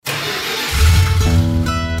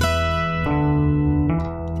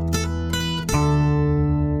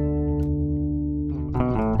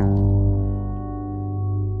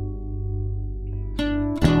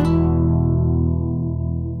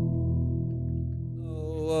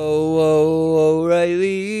Whoa, O'Reilly's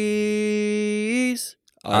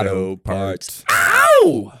Auto Parts.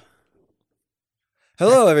 Ow!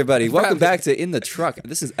 Hello, everybody. Welcome back to In the Truck.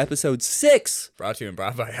 This is episode 6. Brought to you and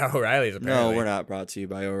brought by O'Reilly's, apparently. No, we're not brought to you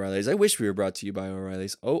by O'Reilly's. I wish we were brought to you by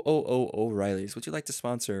O'Reilly's. O'Reilly's. Would you like to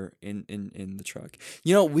sponsor in the truck?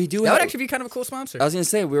 You know, we do That have... would actually be kind of a cool sponsor. I was going to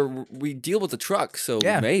say, we deal with the truck, so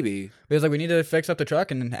Yeah. maybe. Because, like, we need to fix up the truck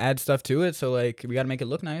and add stuff to it, so, like, we got to make it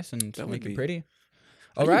look nice and That make would it be- pretty.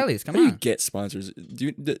 How do you- O'Reilly's, come how do you on. get sponsors?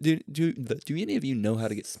 Do any of you know how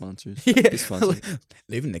to get sponsors? Yeah. Get sponsors.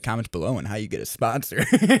 Leave in the comments below on how you get a sponsor.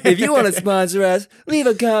 If you want to sponsor us, leave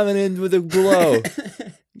a comment in with a below.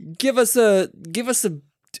 Give us a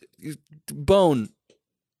bone.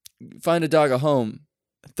 Find a dog a home.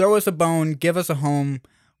 Throw us a bone, give us a home.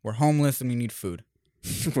 We're homeless and we need food.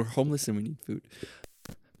 We're homeless and we need food.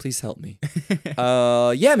 Please help me.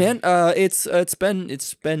 Yeah, man. It's been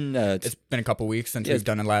It's been a couple weeks since Yeah, we've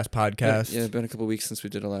done the last podcast. yeah, it's been a couple weeks since we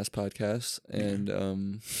did our last podcast, and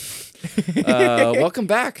welcome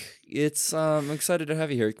back. I'm excited to have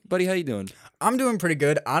you here, buddy. How you doing? I'm doing pretty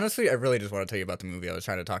good. Honestly, I really just want to tell you about the movie I was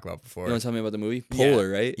trying to talk about before. You want to tell me about the movie Polar,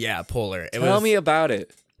 right? Yeah, Polar. Tell me about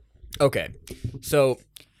it. Okay, so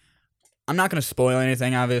I'm not going to spoil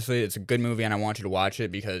anything, obviously. It's a good movie, and I want you to watch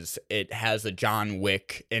it because it has a John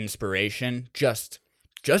Wick inspiration, just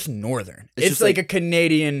northern. It's It's just like like- a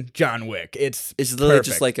Canadian John Wick. It's literally perfect.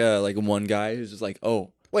 just like one guy who's just like,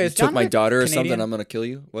 oh, Wait, you is took John my Wick daughter or Canadian? something, I'm going to kill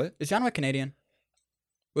you. What? Is John Wick Canadian?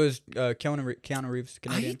 Was Keanu Reeves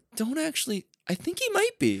Canadian? I don't actually. I think he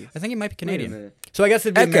might be. I think he might be Wait a Canadian. minute. So I guess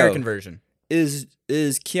it'd be the Echo. American version. Is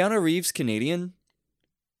Keanu Reeves Canadian?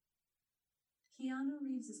 Keanu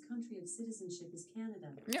Reeves' country of citizenship is Canada.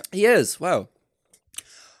 He is. Wow.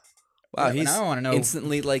 Wow, Yeah, but he's now I wanna know-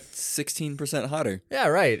 instantly like 16% hotter. Yeah,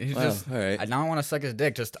 right. He's Wow, just. all right. I now want to suck his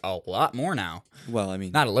dick just a lot more now. Well, I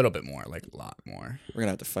mean, Not a little bit more, like a lot more. we're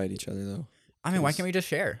gonna have to fight each other though. I mean, why can't we just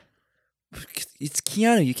share? It's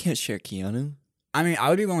Keanu. You can't share Keanu. I mean, I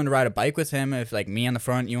would be willing to ride a bike with him if, like, me on the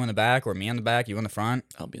front, you on the back, or me on the back, you on the front.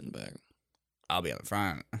 I'll be in the back. I'll be on the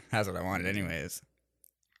front. That's what I wanted, anyways.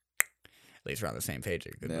 At least we're on the same page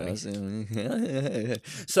here. Good buddy.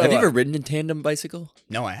 So, have you ever ridden a tandem bicycle?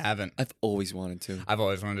 No, I haven't. I've always wanted to. I've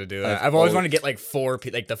always wanted to do I've that. I've always al- wanted to get like four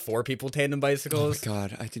people tandem Oh my bicycles.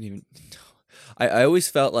 god, I didn't even. I always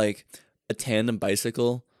felt like a tandem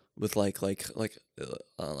bicycle with like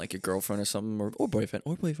your girlfriend or something or boyfriend.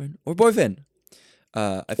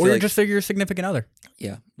 I feel Or you're like just your significant other.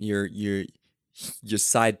 yeah, your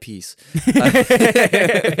side piece.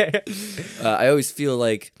 I always feel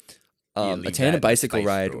like You a leave tandem that bicycle spice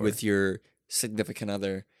ride drawer. with your significant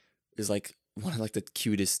other is like one of like the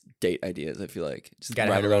cutest date ideas. I feel like just Gotta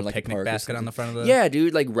ride have a around little like picnic a park or basket on the something. front of the. Yeah,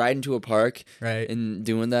 dude, like riding to a park Right. and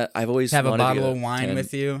doing that. I've always Have a wanted to bottle get of wine tandem-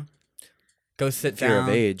 with you. Go sit if you're down.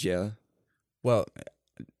 of age, yeah. Well,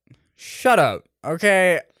 shut up.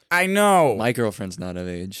 Okay, I know. My girlfriend's not of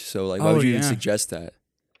age, so like, why Oh, would you even yeah. suggest that?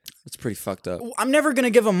 It's pretty fucked up. I'm never gonna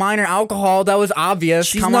give a minor alcohol. That was obvious.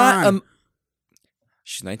 She's Come not. on.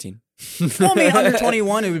 She's 19. Well, I mean, under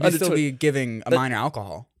 21, it would Under still 20 be giving a That- minor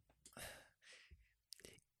alcohol.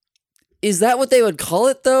 Is that what they would call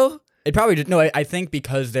it though? It probably just, no. I think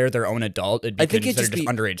because they're their own adult, it'd be I think it'd considered just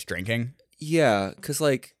just be- underage drinking. Yeah, because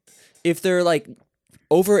like, if they're like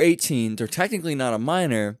over 18, they're technically not a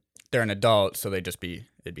minor. They're an adult, so it'd be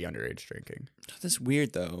underage drinking. That's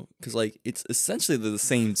weird though, because like it's essentially the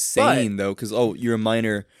same saying though, because you're a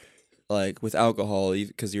minor, like with alcohol,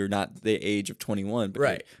 because you're not the age of 21, but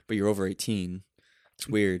Right. but you're over 18. It's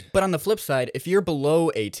weird. But on the flip side, if you're below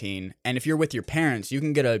 18 and if you're with your parents, you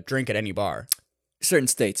can get a drink at any bar. Certain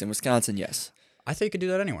states in Wisconsin, yes. I think you could do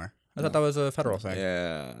that anywhere. I thought that was a federal thing.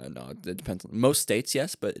 Yeah, no, it depends. Most states,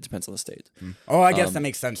 yes, but it depends on the state. Oh, I guess that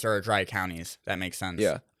makes sense. There are dry counties. That makes sense.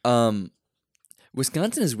 Yeah.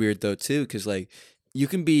 Wisconsin is weird though too, because like you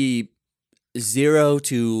can be 0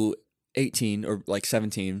 to 18 or like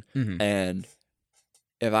 17, Mhm. and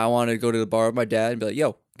if I want to go to the bar with my dad and be like,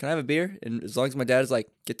 "Yo, can I have a beer?" and as long as my dad is like,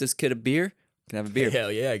 "Get this kid a beer," can I have a beer.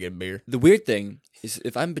 Hell yeah, I get a beer. The weird thing is,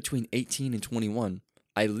 if I'm between 18 and 21,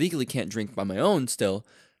 I legally can't drink by my own still.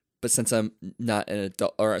 But since I'm not an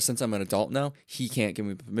adult, or since I'm an adult now, he can't give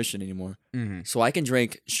me permission anymore. Mm-hmm. So I can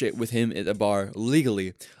drink shit with him at a bar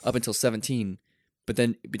legally up until 17, but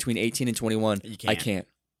then between 18 and 21, You I can't. can't.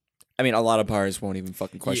 I mean, a lot of bars won't even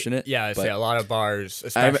fucking question it. Yeah, I but say a lot of bars,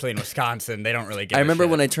 I rem- especially in Wisconsin, they don't really give I remember a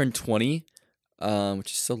shit. when I turned 20,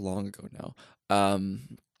 which is so long ago now.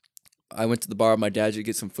 I went to the bar with my dad to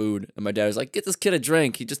get some food, and my dad was like, "Get this kid a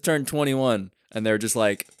drink. He just turned 21," and they're just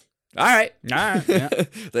like, "All right." Nah, yeah. They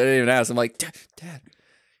didn't even ask. I'm like, Dad,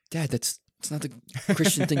 that's it's not the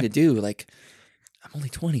Christian thing to do. Like, I'm only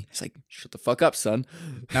 20. It's like, shut the fuck up, son.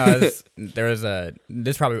 No, this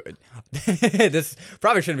probably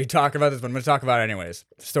shouldn't be talking about this, but I'm gonna talk about it anyways.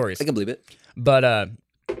 Stories. I can believe it. But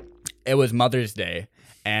it was Mother's Day,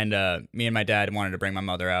 and me and my dad wanted to bring my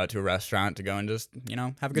mother out to a restaurant to go and just,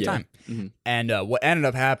 have a good time. Mm-hmm. And what ended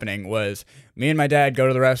up happening was me and my dad go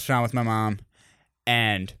to the restaurant with my mom,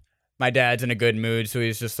 and my dad's in a good mood, so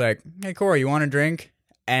he's just like, "Hey, Corey, you want a drink?"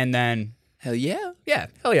 And then, Hell yeah. yeah,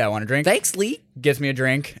 hell yeah, I want a drink. Thanks, Lee. Gets me a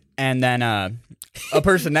drink, and then a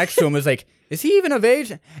person next to him was like, "Is he even of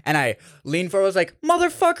age?" And I leaned forward, was like,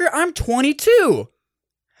 "Motherfucker, I'm 22."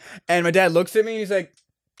 And my dad looks at me, and he's like,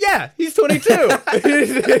 "Yeah, he's 22."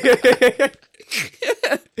 He's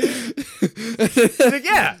like,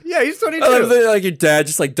 yeah, he's 22. I love that, like your dad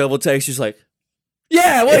just like double takes. He's like,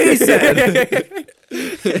 yeah, what he said.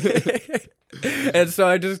 And so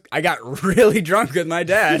I got really drunk with my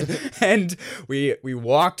dad, and we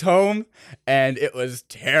walked home, and it was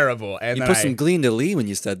terrible. And You then put some glee into Lee when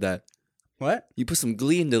you said that. what? You put some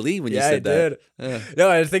glee into Lee when you Yeah, said I did. that. No,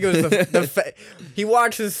 I think it was he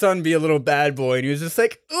watched his son be a little bad boy, and he was just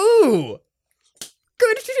like, "Ooh,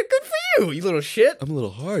 good for you, you little shit." I'm a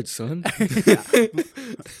little hard, son.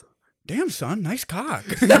 Damn, son, nice cock.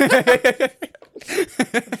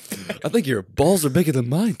 I think your balls are bigger than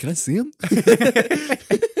mine. Can I see them?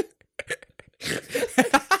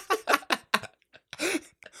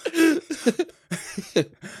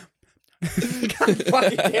 God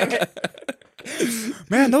fucking damn it.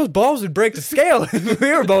 Man, those balls would break the scale if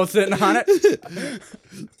we were both sitting on it.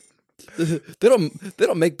 They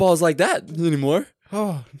don't make balls like that anymore.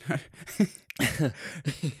 Oh,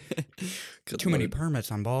 Good too many Lord.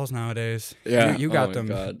 permits on balls nowadays. Yeah, you got oh them.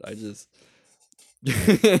 My God, I just. You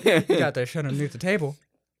got that shit underneath the table.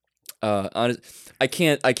 I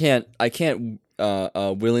can't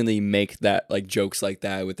willingly make that like jokes like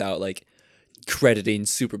that without like crediting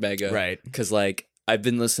Super Mega, Right. Because like I've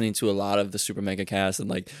been listening to a lot of the Super Mega cast, and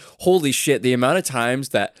like holy shit, the amount of times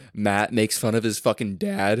that Matt makes fun of his fucking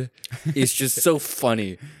dad is just so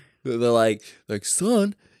funny. They're like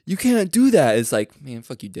son, you can't do that. It's like, man,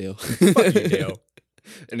 fuck you, Dale. Fuck you, Dale.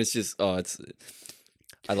 And it's just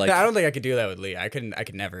I like. I don't think I could do that with Lee. I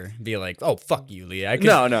could never be like, "Oh, fuck you, Lee." I could,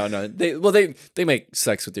 No. They make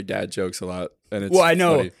sex with their dad jokes a lot, and it's Well, I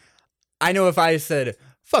know. funny. I know if I said,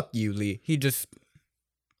 "Fuck you, Lee," he just,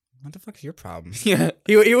 what the fuck's your problem? Yeah.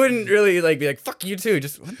 He wouldn't really like be like, "Fuck you too."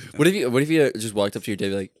 Just What if you just walked up to your dad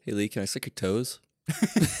and be like, "Hey Lee, can I suck your toes?"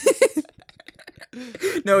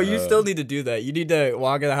 no, you still need to do that. You need to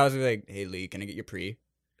walk in the house and be like, "Hey, Lee, can I get your pre?"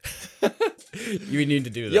 You need to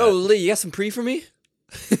do that. Yo, Lee, you got some pre for me?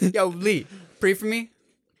 Yo, Lee, pre for me?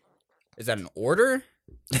 Is that an order?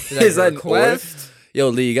 Is that a an request? Yo,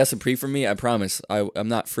 Lee, you got some pre for me? I promise. I'm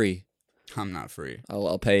not free. I'm not free.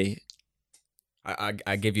 I'll pay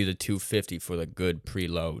I give you the $250 for the good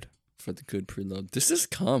preload. for the good preload. This is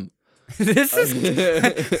cum. This is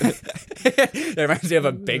That reminds me of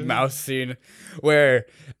a Big Mouth scene where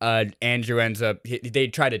Andrew ends up they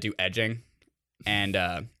try to do edging, and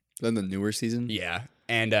Then the newer season. yeah,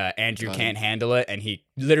 and Andrew God. can't handle it, and he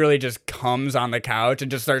literally just comes on the couch and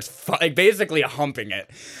just starts like basically humping it,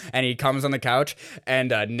 and he comes on the couch, and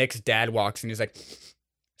Nick's dad walks and he's like,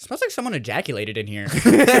 "Smells like someone ejaculated in here."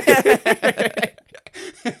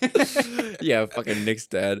 Yeah, fucking Nick's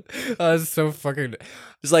dad. Oh, it's so fucking.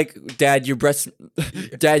 It's like, Dad, your breath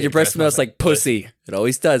smells like pussy. It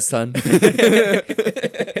always does, son. I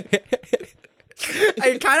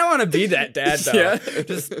kind of want to be that dad though. Yeah.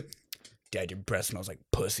 Just, Dad, your breath smells like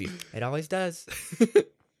pussy. It always does.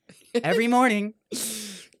 Every morning.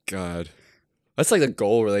 God. That's like the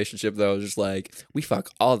goal relationship though. Just like, we fuck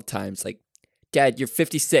all the time. It's like, Dad, you're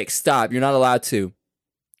 56. Stop. You're not allowed to.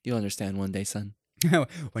 You'll understand one day, son.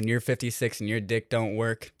 When you're 56 and your dick don't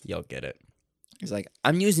work, you'll get it. He's like,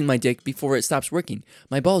 I'm using my dick before it stops working.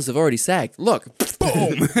 My balls have already sagged. Look.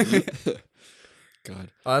 Boom.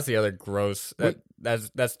 God. Oh, that's the other gross.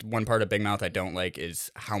 That's one part of Big Mouth I don't like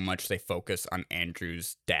is how much they focus on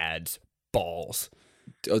Andrew's dad's balls.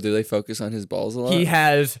 Oh, do they focus on his balls a lot? He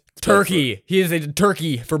has turkey. He is a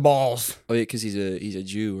turkey for balls. Oh yeah, because he's a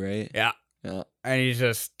Jew, right? Yeah. Yeah. And he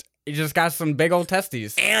just got some big old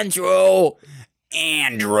testes. Andrew,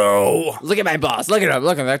 Andrew. look at my balls. Look at him.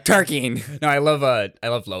 Look at him. They're turkeying. No, I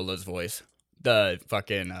love Lola's voice. The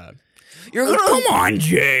fucking You're gonna come on,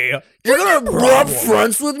 Jay. You're gonna rub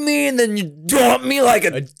fronts with me and then you dump me like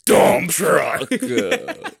a dump truck. You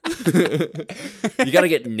gotta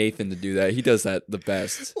get Nathan to do that. He does that the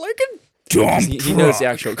best. Like a dump He knows the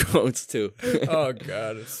actual quotes too. Oh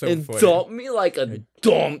god, it's so and funny. dump me like a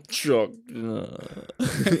dump truck.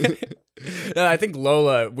 No, I think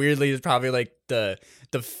Lola weirdly is probably like the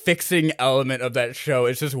fixing element of that show.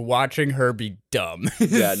 It's just watching her be dumb.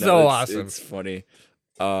 Yeah, It's no, so it's, awesome. It's funny.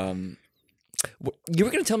 You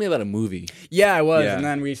were gonna tell me about a movie. Yeah, I was, Yeah. and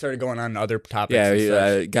then we started going on other topics. Yeah, and you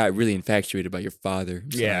such. got really infatuated by your father. I'm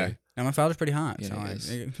Yeah. sorry. And my father's pretty hot. Yeah, so he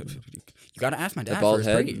is. you gotta ask my The dad for bald his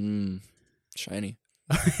head, pretty. shiny.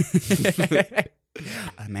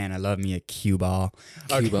 Man, I love me a cue ball.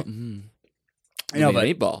 Cuba. I know, but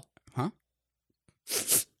 8-ball. oh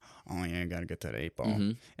yeah, gotta get that 8-ball.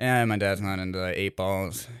 Mhm. Yeah, my dad's not into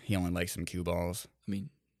 8-balls. He only likes some cue balls. I mean,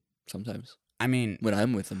 sometimes I mean, when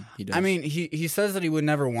I'm with him, he does. he says that he would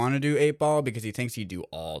never want to do 8-ball because he thinks he'd do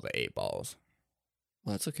all the 8-balls.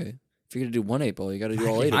 well, that's okay. If you're gonna do one 8-ball, you got to do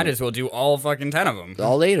all 8 of Might them. as well do all fucking 10 of them.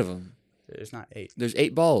 All 8 of them. There's not 8. There's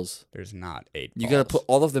 8 balls. There's not 8 You balls. gotta put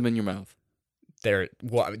all of them in your mouth.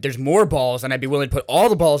 There's more balls, and I'd be willing to put all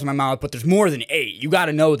the balls in my mouth, but there's more than 8. You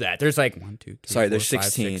gotta know that. There's like 1, 2, 3, Sorry, 4, there's 5,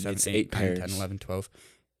 16. 6, 7, It's 8, 8 9, pairs. 10, 11, 12,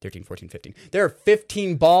 13, 14, 15. There are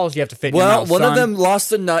 15 balls you have to fit in your Well, mouth, one of son. them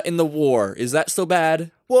lost a nut in the war. Is that so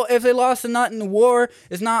bad? Well, if they lost a nut in the war,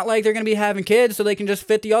 it's not like they're gonna be having kids, so they can just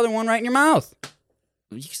fit the other one right in your mouth.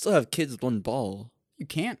 You can still have kids with one ball. You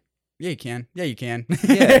can't. Yeah, you can. Yeah, you can.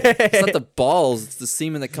 Yeah, it's not the balls; it's the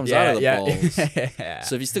semen that comes out of the balls. balls.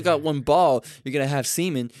 So if you still got one ball, you're gonna have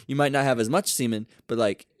semen. You might not have as much semen, but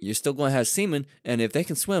like you're still gonna have semen. And if they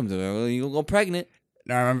can swim, you'll go pregnant.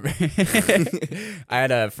 No, I remember. I had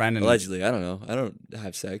a friend in Allegedly, I don't know. I don't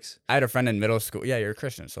have sex. I had a friend in middle school. Yeah, you're a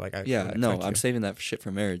Christian, so like I Yeah, I no, expect I'm you. saving that shit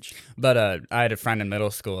for marriage. But I had a friend in middle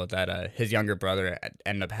school that his younger brother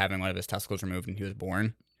ended up having one of his testicles removed when he was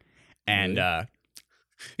born, and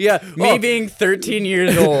Yeah, me being 13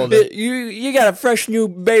 years old. You got a fresh new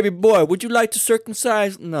baby boy. Would you like to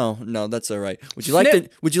circumcise? No, that's all right. Would you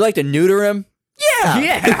like to neuter him? Yeah,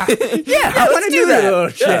 Yeah, I want let's to do do that that. little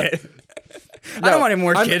Yeah. shit. I don't want any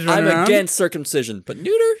more kids running I'm around. against circumcision, but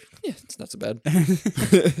neuter? Yeah, it's not so bad.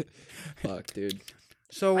 Fuck, dude.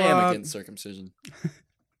 So I am against circumcision.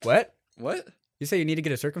 what? What? You say you need to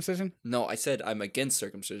get a circumcision? No, I said I'm against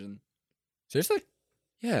circumcision. Seriously?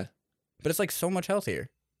 Yeah. But it's like so much healthier.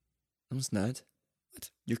 No, it's not. What?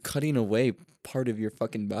 You're cutting away part of your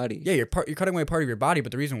fucking body. Yeah, you're cutting away part of your body,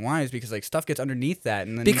 but the reason why is because like stuff gets underneath that,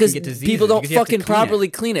 and then Because you can get diseases people don't because you have to fucking clean it. properly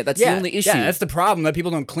clean it. That's Yeah, the only issue. Yeah, that's the problem that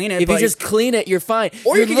people don't clean it. if you just clean it, you're fine.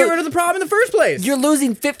 or You're you can get rid of the problem in the first place. You're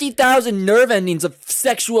losing 50,000 nerve endings of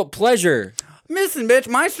sexual pleasure. Listen, bitch,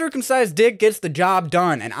 my circumcised dick gets the job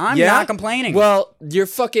done, and I'm not complaining. Well, you're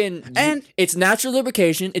fucking... And- it's natural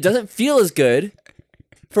lubrication. It doesn't feel as good,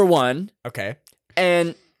 for one. okay.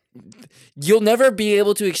 And you'll never be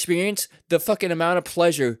able to experience the fucking amount of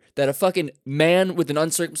pleasure that a fucking man with an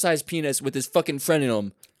uncircumcised penis with his fucking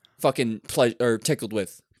frenulum fucking tickled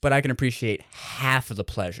with. But I can appreciate half of the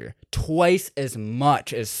pleasure, twice as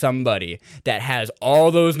much as somebody that has all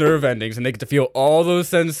those nerve endings and they get to feel all those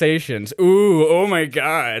sensations. Ooh, oh my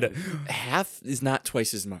God. Half is not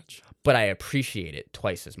twice as much. But I appreciate it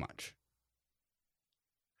twice as much.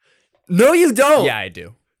 No, you don't. Yeah, I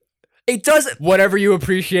do. It doesn't. Whatever you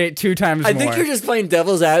appreciate 2 times I more. think you're just playing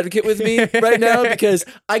devil's advocate with me right now because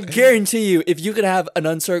I guarantee you, if you could have an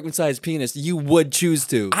uncircumcised penis, you would choose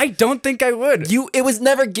to. I don't think I would. It was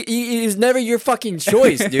never your fucking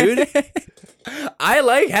choice, dude. I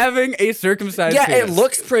like having a circumcised Yeah, penis. it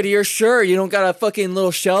looks prettier, sure. You don't got a fucking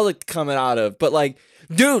little shell coming out of, but like,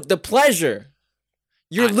 dude, the pleasure.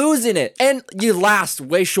 You're losing it, and you last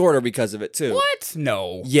way shorter because of it too. What?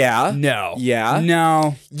 No. Yeah. No. Yeah.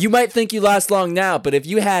 No. You might think you last long now, but if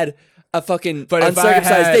you had a fucking But if I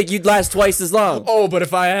uncircumcised had- dick, you'd last twice as long. Oh, but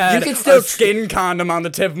if I had You can still a skin condom on the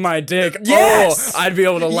tip of my dick, Yes! oh, I'd be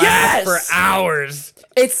able to last Yes! for hours.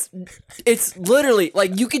 It's literally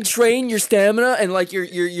like you can train your stamina and like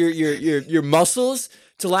your muscles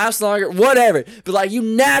to last longer, whatever. But like you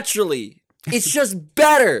naturally, it's just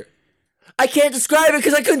better. I can't describe it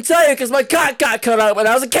because I couldn't tell you because my cock got cut out when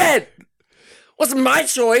I was a kid. Wasn't my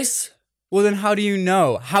choice. Well, then how do you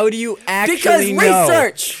know? How do you actually Because know?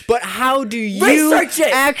 research. But how do you Research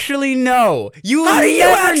it. actually know? You will How do you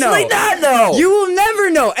never actually know. not know? You will never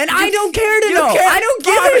know, and I don't care to you know. can't I don't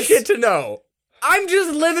give a promise. shit to know. I'm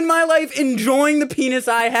just living my life, enjoying the penis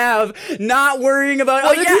I have, not worrying about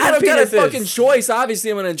Well, other yeah, I don't people's got a penises. fucking choice. Obviously,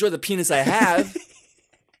 I'm gonna enjoy the penis I have.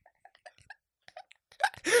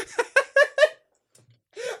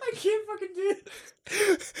 I can't fucking do it.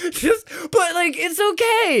 But like, it's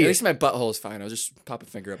okay. At least my butthole is fine. I'll just pop a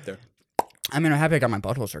finger up there. I mean, I'm happy I got my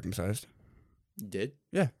butthole circumcised. You did?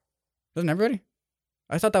 Yeah. Doesn't everybody?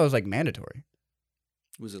 I thought that was like mandatory.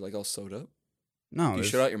 Was it like all sewed up? No. You it's-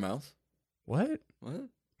 shut out your mouth? What? What?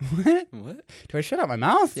 What? What? Do I shut out my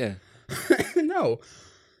mouth? Yeah. No.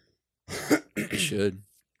 You should.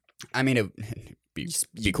 I mean, it'd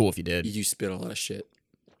be cool if you did. You spit a lot of shit.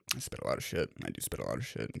 I spit a lot of shit. I do spit a lot of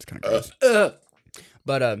shit. It's kind of gross.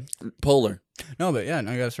 But, Polar. no, but yeah,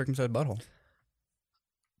 now you got a circumcised butthole.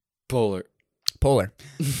 Polar. Polar.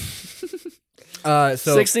 So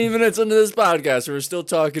 16 minutes into this podcast, we're still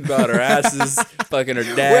talking about our asses, fucking our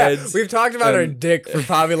dads. we've talked about our dick for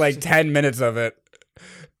probably like 10 minutes of it.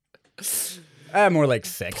 More like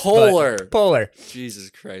 6. Polar. Polar. Jesus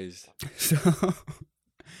Christ. So,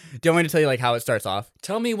 do you want me to tell you like how it starts off?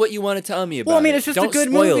 Tell me what you want to tell me about. Well, I mean, it. it's just Don't a good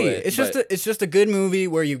spoil movie. It, It's just a good movie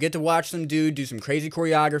where you get to watch some dude do some crazy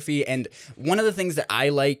choreography. And one of the things that I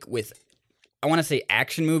like with, I want to say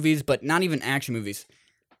action movies, but not even action movies,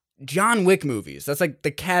 John Wick movies. That's like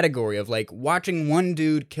the category of like watching one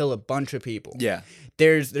dude kill a bunch of people. Yeah.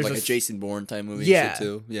 There's Like a Jason Bourne type movie Yeah. shit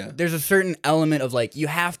too. Yeah. There's a certain element of like you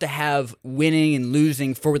have to have winning and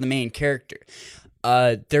losing for the main character.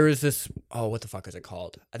 There was this, what the fuck is it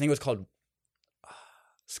called? I think it was called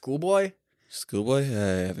Schoolboy. Schoolboy?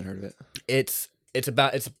 I haven't heard of it. It's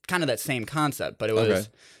kind of that same concept, but it was Okay.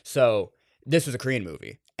 So this was a Korean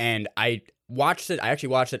movie, and I actually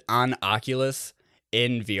watched it on Oculus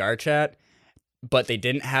in VR chat, but they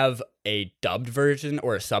didn't have a dubbed version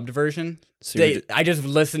or a subbed version. So you're I just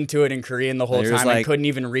listened to it in Korean the whole And you're just time. I like, couldn't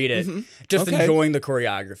even read it. Just okay. enjoying the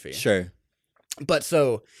choreography. Sure. But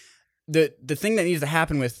so the thing that needs to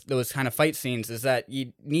happen with those kind of fight scenes is that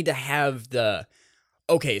you need to have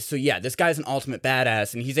so yeah, this guy's an ultimate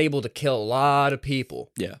badass and he's able to kill a lot of people.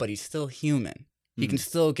 Yeah. But he's still human. He can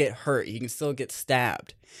still get hurt. He can still get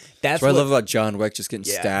stabbed. That's what I what love about John Wick just getting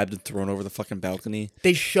Yeah. stabbed and thrown over the fucking balcony.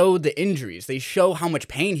 they show the injuries. They show how much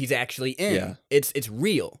pain he's actually in. Yeah. It's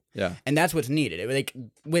real. Yeah. And that's what's needed.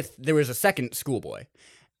 There was a second Schoolboy.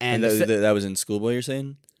 And that was in Schoolboy, you're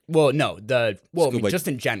saying? Schoolboy, Schoolboy- just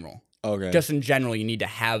in general. Okay. Just in general, you need to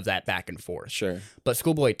have that back and forth. Sure. But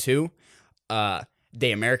Schoolboy 2,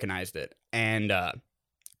 they Americanized it. And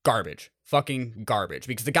garbage. Fucking garbage.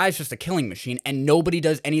 Because the guy's just a killing machine and nobody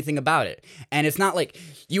does anything about it. And it's not like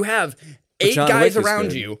you have 8 John guys Wick is around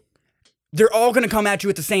good. you. They're all going to come at you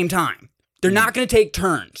at the same time. They're not going to take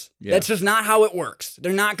turns. Yeah. That's just not how it works.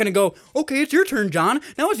 They're not going to go, okay, it's your turn, John.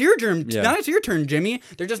 Now it's your turn. Yeah. Now it's your turn, Jimmy.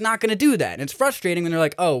 They're just not going to do that. And it's frustrating when they're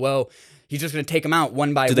like, oh, well, he's just going to take them out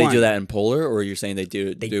one by Do one. they do that in Polar, or you're saying they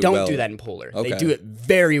do? They do don't well? do that in Polar. Okay. They do it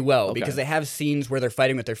very well Okay. because they have scenes where they're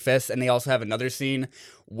fighting with their fists, and they also have another scene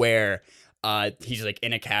where he's like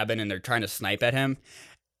in a cabin and they're trying to snipe at him,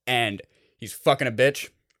 and he's fucking a bitch,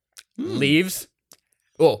 leaves.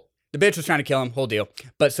 Well, the bitch was trying to kill him, whole deal.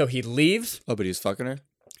 But so he leaves. Oh, but he was fucking her.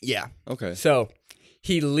 Yeah. Okay. So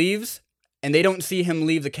he leaves, and they don't see him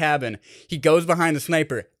leave the cabin. He goes behind the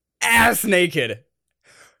sniper, ass naked.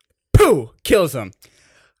 Pooh! Kills him.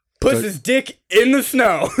 Puts Good. his dick in the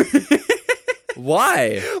snow.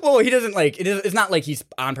 Why? Well, he doesn't it's not like he's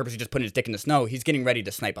on purpose just putting his dick in the snow. He's getting ready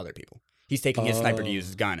to snipe other people. He's taking his sniper to use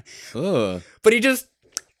his gun. Ugh. But he just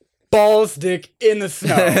balls dick in the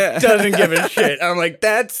snow. Doesn't give a shit. I'm like,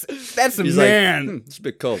 that's a He's man. like, it's a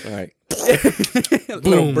bit cold. All right. A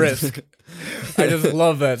little brisk. I just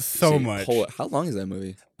love that so See, much. How long is that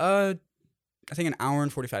movie? I think an hour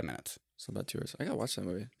and 45 minutes. It's about 2 hours. I gotta watch that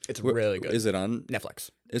movie. It's really good. Is it on? Netflix.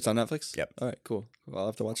 It's on Netflix. Yep. All right. Cool. Well, I'll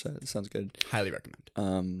have to watch that. It sounds good. Highly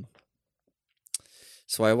recommend.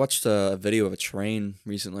 So I watched a video of a train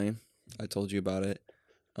recently. I told you about it.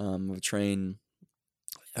 Of a train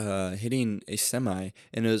hitting a semi,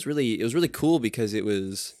 and it was really cool because it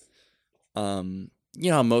was, you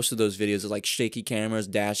know how most of those videos are like shaky cameras,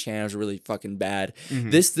 dash cams are really fucking bad.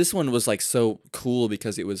 This one was like so cool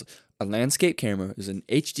because it was a landscape camera. It was an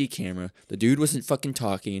HD camera. The dude wasn't fucking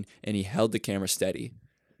talking, and he held the camera steady.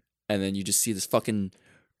 And then you just see this fucking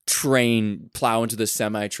train plow into the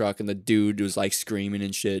semi truck, and the dude was like screaming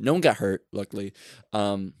and shit. No one got hurt, luckily.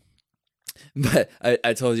 But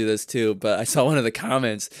I told you this too, but I saw one of the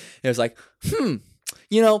comments. It was like,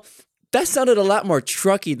 you know, that sounded a lot more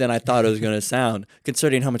trucky than I thought it was going to sound,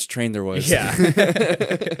 considering how much train there was. Yeah.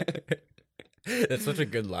 That's such a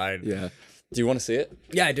good line. Yeah. Do you want to see it?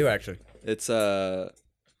 Yeah, I do actually. It's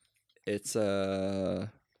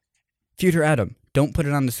Future Adam, don't put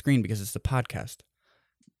it on the screen because it's a podcast.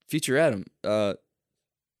 Future Adam. You're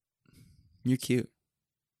cute.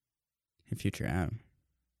 Hey, Future Adam.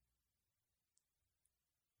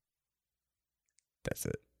 That's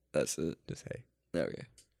it. That's it. Just hey.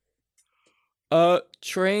 Okay.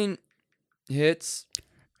 Train hits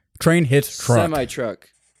Train hits truck. semi truck.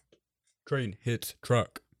 Train hits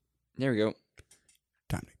truck. There we go.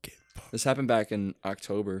 Time to get fucked. This happened back in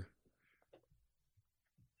October.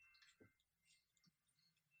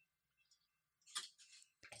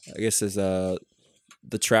 I guess the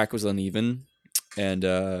track was uneven, and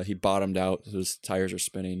he bottomed out, so his tires are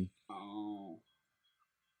spinning. Oh.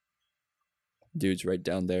 Dude's right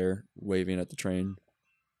down there waving at the train.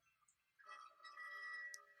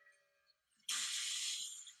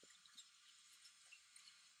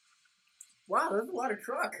 Wow, there's a lot of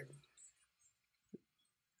truck.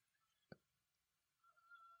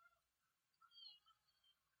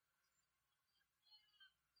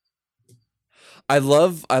 I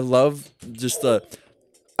love just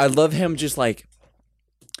I love him just like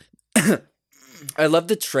I love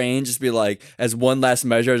the train just be like, as one last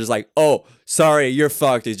measure, just like, oh, sorry, you're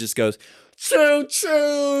fucked. He just goes, choo choo.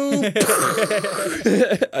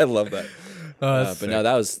 I love that. But no,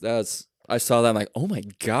 that was I saw that, I'm like, oh my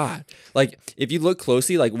god. Like, if you look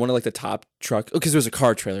closely, like one of like the top truck, because there's a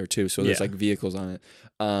car trailer too, so there's Yeah. like vehicles on it.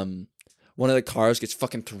 One of the cars gets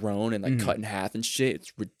fucking thrown and like cut in half and shit.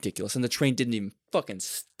 It's ridiculous, and the train didn't even fucking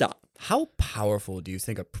stop. How powerful do you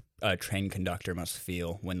think a train conductor must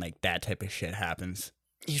feel when like that type of shit happens?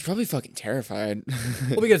 He's probably fucking terrified.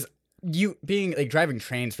 Well, because you being like driving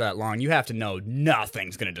trains for that long, you have to know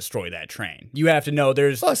nothing's gonna destroy that train. You have to know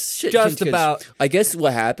there's Oh, shit, just 'cause about. I guess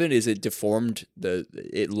what happened is it deformed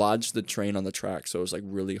it lodged the train on the track, so it was like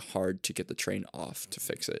really hard to get the train off to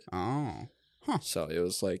fix it. Oh, So it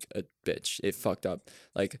was like a bitch. It fucked up.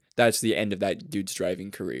 Like, that's the end of that dude's driving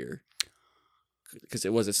career. Because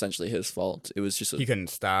it was essentially his fault. It was just he couldn't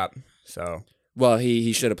stop. So well,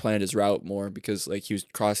 he should have planned his route more, because like he was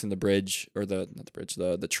crossing the bridge, or not the bridge,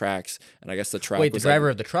 the tracks, and I guess the track. wait, the was driver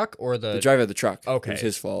like, of the truck or the driver of the truck. Okay. It was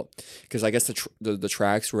his fault, because I guess the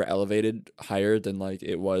tracks were elevated higher than like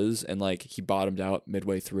it was, and like he bottomed out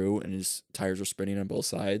midway through, and his tires were spinning on both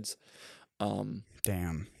sides.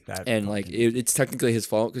 Damn that. And like fucking- it's technically his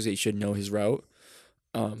fault, because he should know his route.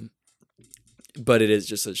 But it is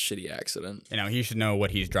just a shitty accident. you know, he should know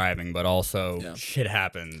what he's driving, but also Yeah. shit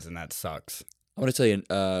happens and that sucks. I want to tell you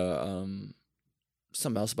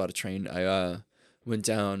something else about a train. I went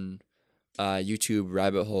down YouTube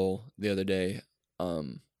rabbit hole the other day.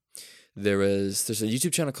 There's a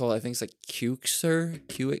YouTube channel called, I think it's like Qxer.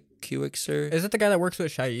 Is it the guy that works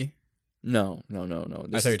with Shai? No. I This, thought you were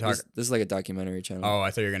this, talking- this is like a documentary channel. Oh,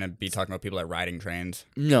 I thought you were gonna be talking about people that riding trains.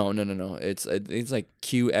 No. It's like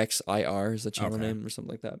QXIR is the channel Okay. name or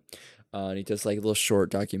something like that. And he does like little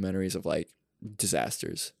short documentaries of like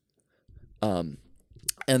disasters. And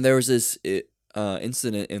there was this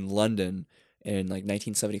incident in London in like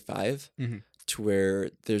 1975 Mhm. to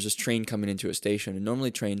where there's this train coming into a station, and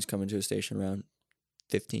normally trains come into a station around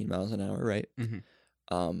 15 miles an hour, right? Mhm.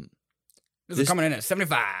 This- This is coming in at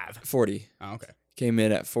 75. 40. Oh, okay. Came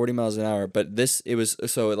in at 40 miles an hour, but it was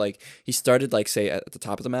so like he started like say at the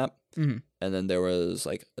top of the map, Mhm. and then there was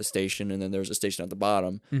like a station, and then there was a station at the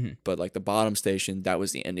bottom, Mhm. but like the bottom station, that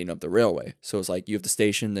was the ending of the railway. So it's like you have the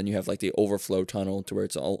station, then you have like the overflow tunnel to where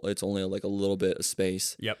it's only like a little bit of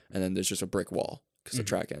space, Yep. and then there's just a brick wall because the Mhm.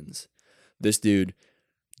 track ends. This dude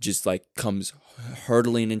just like comes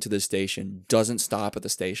hurtling into the station, doesn't stop at the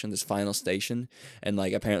station, this final station, and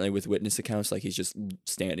like apparently with witness accounts, like he's just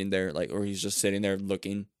standing there, like, or he's just sitting there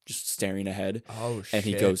looking, just staring ahead, Oh shit. and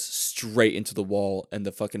he goes straight into the wall, and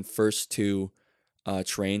the fucking first two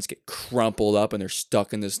trains get crumpled up, and they're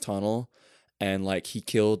stuck in this tunnel, and like he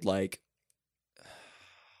killed like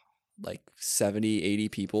 70, 80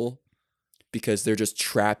 people because they're just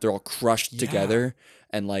trapped, they're all crushed Yeah. together,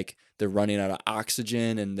 and like they're running out of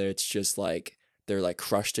oxygen, and it's just like they're like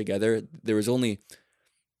crushed together. There was only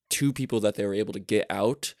two people that they were able to get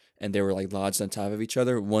out, and they were like lodged on top of each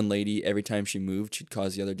other. One lady, every time she moved, she'd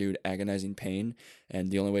cause the other dude agonizing pain,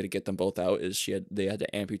 and the only way to get them both out is they had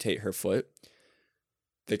to amputate her foot.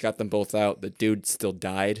 They got them both out. The dude still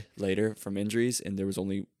died later from injuries, and there was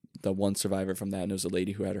only the one survivor from that, and it was a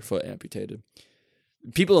lady who had her foot amputated.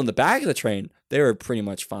 People in the back of the train, they were pretty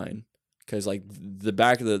much fine, because like the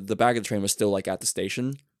back of the train was still like at the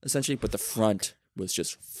station essentially, but the front was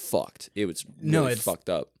just fucked. It was really fucked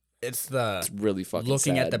up. It's the It's really fucking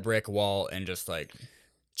looking sad. at the brick wall and just like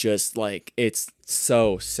Just like it's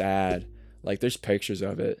so sad. Like there's pictures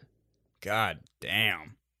of it. god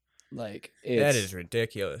damn. Like That is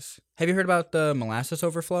ridiculous. Have you heard about the molasses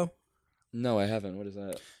overflow? No, I haven't. What is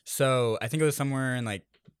that? So I think it was somewhere in like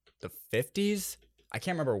the 50s. I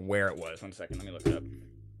can't remember where it was. 1 second, let me look it up.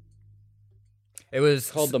 It was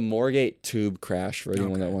It's called the Moorgate Tube Crash for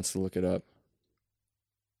anyone Okay. that wants to look it up.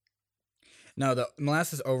 No, the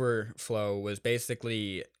molasses overflow was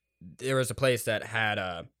basically there was a place that had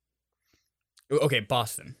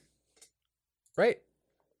Boston. Right?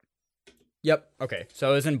 Yep. Okay.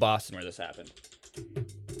 So it was in Boston where this happened.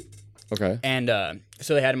 Okay. And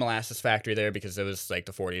so they had a molasses factory there because it was like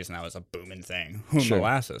the 40s and that was a booming thing, Sure.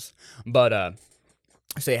 molasses. But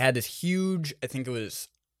so they had this huge, I think it was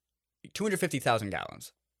 250,000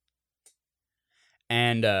 gallons.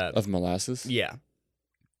 And Of molasses? yeah,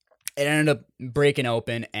 it ended up breaking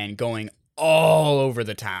open and going all over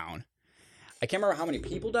the town. I can't remember how many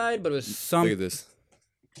people died, but it was some. Look at this.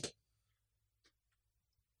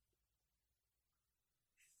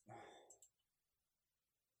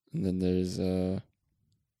 And then there's I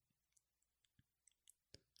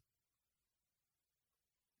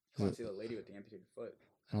want to see the lady with the amputated foot.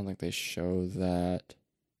 I don't think they show that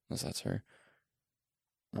unless that's her.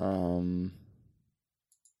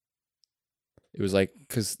 It was like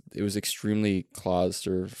because it was extremely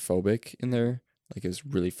claustrophobic in there. Like it was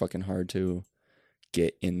really fucking hard to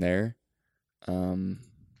get in there. That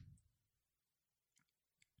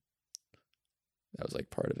was like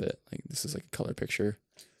part of it. Like this is like a color picture.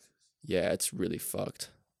 Yeah, it's really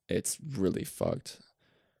fucked. It's really fucked.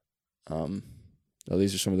 Oh,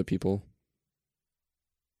 these are some of the people.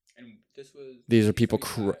 And this was. These are people.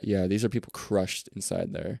 These are people crushed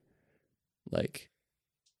inside there. Like,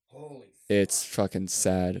 Holy. it's fucking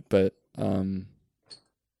sad, but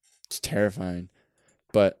it's terrifying.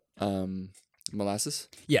 But molasses.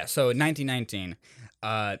 Yeah, so in 1919,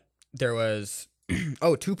 there was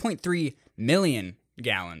 2.3 million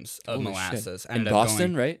gallons of Holy molasses. shit. In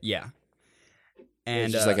Boston, right? Yeah. And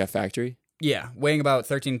And just like a factory. yeah, weighing about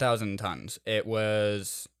 13,000 tons. It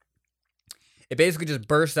basically just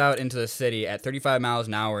burst out into the city at 35 miles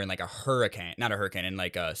an hour in like a hurricane, not a hurricane, in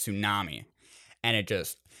like a tsunami. And it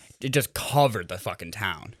just covered the fucking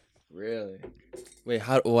town. Really? Wait,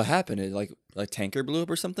 what happened? It like a tanker blew up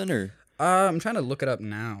or something, or? I'm trying to look it up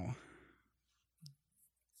now.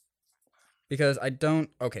 Because I don't.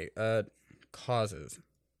 Okay, causes.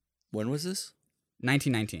 When was this?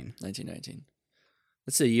 1919. 1919.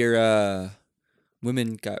 That's the year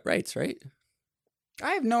women got rights, right?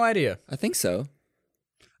 I have no idea. I think so.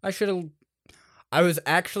 I was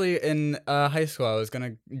actually in high school. I was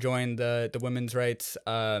gonna join the women's rights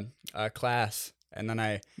class, and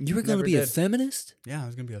then You were going to never be a did. feminist? I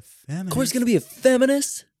was gonna be a feminist. Corey's going to be a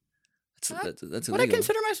feminist? That's Would I illegal.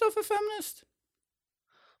 consider myself a feminist?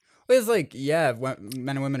 Well, it's like, yeah,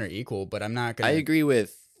 men and women are equal, but I'm not gonna. I agree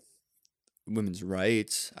with women's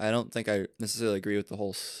rights. I don't think I necessarily agree with the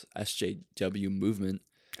whole SJW movement,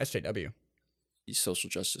 SJW. social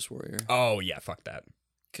justice warrior. Oh yeah, fuck that.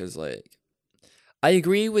 Because like, I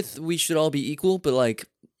agree with we should all be equal, but like,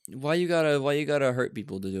 why you gotta hurt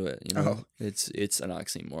people to do it? You know, Oh. it's an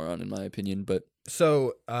oxymoron in my opinion. But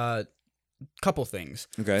So, couple things.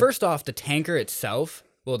 okay, First off, the tanker itself,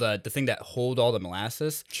 well, the thing that hold all the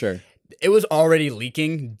molasses, sure, it was already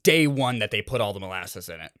leaking day one that they put all the molasses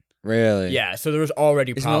in it. really, Yeah, so there was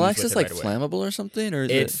already Is problems molasses with it like right away. flammable or something, or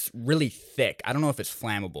is It's really thick. I don't know if it's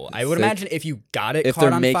flammable. I would Thick? imagine if you got it if caught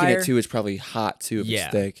they're on making fire. it too, it's probably hot too. If Yeah.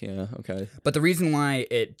 it's thick, yeah, okay. But the reason why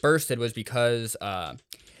it bursted was because it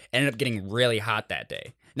ended up getting really hot that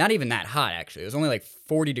day. Not even that hot, actually. It was only like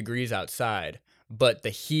 40 degrees outside. But the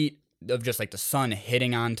heat of just like the sun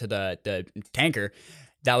hitting onto the tanker,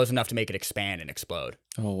 that was enough to make it expand and explode.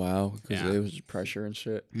 Oh wow, because Yeah. it was pressure and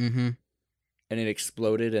shit, Mm-hmm. and it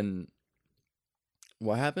exploded. And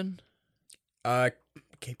what happened?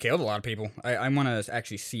 Killed a lot of people. I want to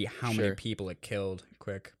actually see how many Sure. people it killed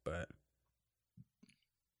quick, but...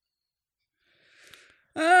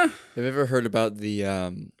 Have you ever heard about the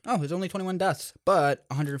there's only 21 deaths, but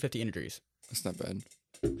 150 injuries. That's not bad.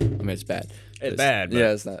 I mean, it's bad. It's bad, but-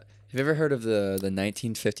 Yeah, it's not. Have you ever heard of the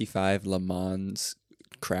 1955 Le Mans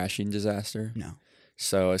crashing disaster? No.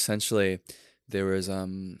 So essentially, there was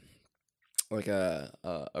like a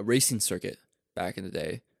racing circuit back in the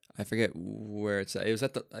day. I forget where it's at. It was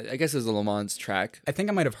at I guess it was the Le Mans track. I think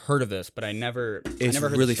I might have heard of this, but I never It's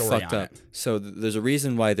heard really the story fucked on up. it. So there's a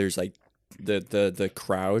reason why there's like the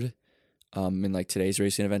crowd in like today's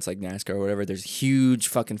racing events like NASCAR or whatever. There's huge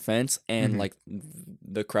fucking fence, and Mhm. like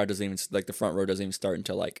the crowd doesn't even like the front row doesn't even start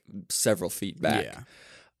until like several feet back.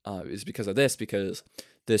 Yeah. Is because of this, because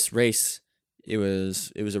this race it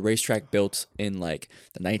was a racetrack built in like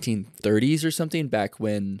the 1930s or something, back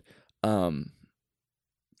when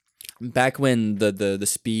the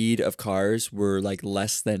speed of cars were like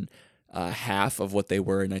less than half of what they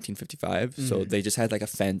were in 1955. So Mhm. they just had like a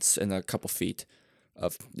fence and a couple feet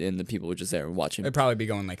and the people were just there watching. It'd probably be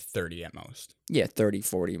going like 30 at most. Yeah, 30,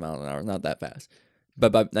 40 miles an hour, not that fast.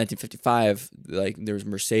 But by 1955, like there was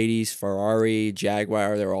Mercedes, Ferrari,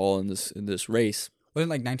 Jaguar, they're all in this race. Wasn't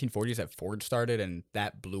it like 1940s that Ford started and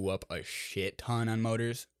that blew up a shit ton on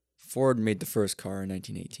motors? Ford made the first car in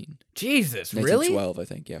 1918. Jesus, really? 1912, I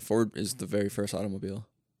think. Yeah, Ford is the very first automobile.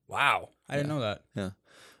 Wow, I didn't Yeah. know that.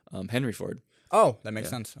 Yeah. Henry Ford. Oh, that makes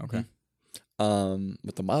Yeah. sense. Okay.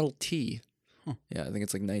 With the Model T. Huh. Yeah, I think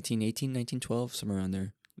it's like 1918, 1912, somewhere around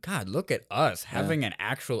there. God, look at us Yeah. having an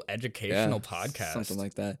actual educational Yeah, podcast. something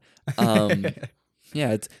like that.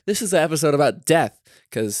 Yeah, this is an episode about death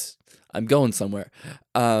because I'm going somewhere.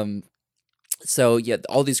 So yeah,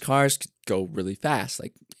 all these cars could go really fast,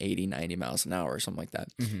 like 80, 90 miles an hour or something like that.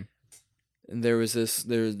 Mhm. And there's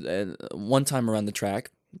one time around the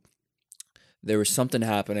track, there was something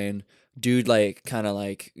happening. Dude, like, kind of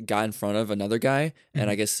like got in front of another guy, and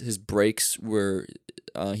I guess his brakes were,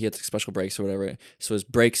 he had special brakes or whatever. So his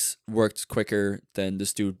brakes worked quicker than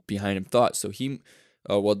this dude behind him thought. So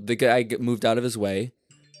the guy moved out of his way,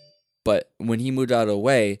 but when he moved out of the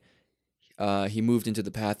way, he moved into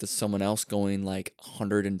the path of someone else going like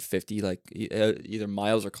 150, like either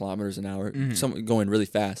miles or kilometers an hour, someone going really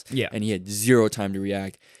fast. Yeah. And he had zero time to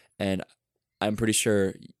react. And I'm pretty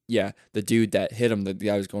sure, yeah, the dude that hit him, the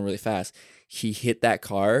guy was going really fast. He hit that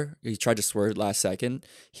car. He tried to swerve last second.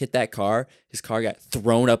 Hit that car. His car got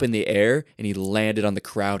thrown up in the air, and he landed on the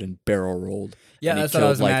crowd and barrel rolled. Yeah, And he that's what I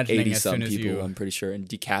was killed, like, imagining 80 as some soon as people, you. I'm pretty sure, and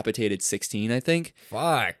decapitated 16, I think.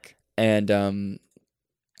 Fuck. And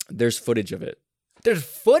there's footage of it. There's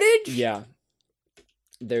footage? Yeah.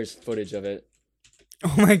 There's footage of it.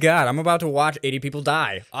 Oh my god, I'm about to watch 80 people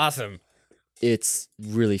die. Awesome. It's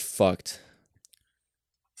really fucked.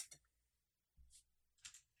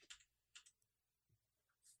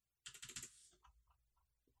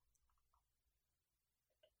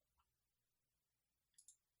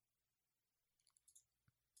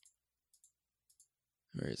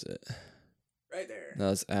 Where is it? Right there. That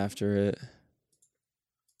was after it.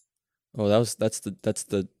 Oh, that's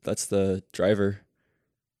the driver.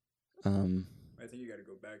 I think you gotta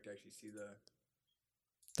go back to actually see the.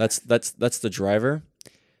 That's the driver.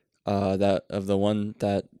 That of the one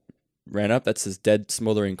that ran up. That's his dead,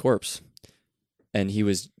 smoldering corpse. And he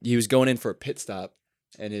was going in for a pit stop,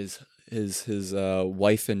 and his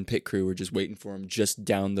wife and pit crew were just waiting for him just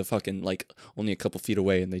down the fucking, like, only a couple feet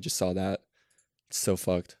away, and they just saw that. It's so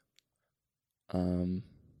fucked. I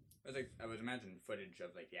was imagining footage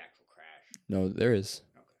of like the actual crash. No, there is.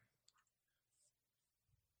 Okay.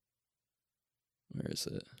 Where is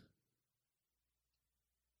it?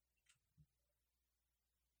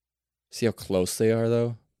 See how close they are,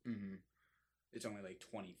 though? Mm-hmm. It's only like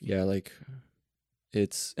 20 feet. Yeah, like,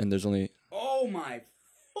 and there's only, Oh my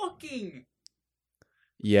fucking.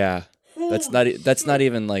 yeah. That's not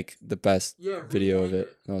even, like, the best Yeah, video of rewind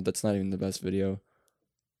it. No, that's not even the best video.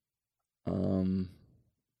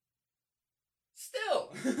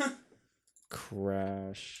 Still.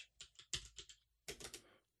 Crash.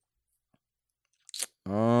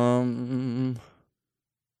 I'm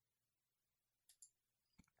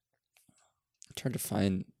trying to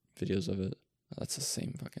find videos of it. Oh, that's the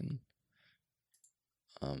same fucking.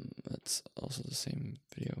 That's also the same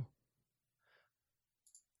video.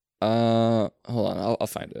 Hold on. I'll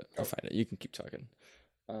find it. I'll find it. You can keep talking.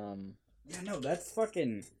 Yeah, no, that's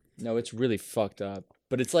fucking. No, it's really fucked up.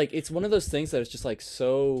 But it's like, it's one of those things that is just like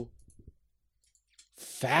so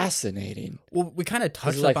fascinating. Well, we kind of 'Cause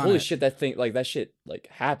touched it's like, up on holy it. shit, that shit like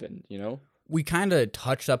happened, you know? We kind of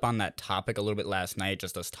touched up on that topic a little bit last night,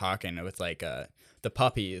 just us talking with like the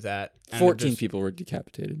puppy that ended up 14 just- people were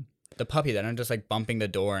decapitated. The puppy that ended up just like bumping the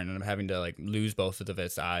door and ended up having to like lose both of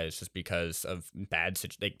its eyes just because of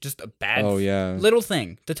like just a bad Oh yeah. little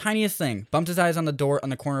thing, the tiniest thing, bumped his eyes on the door on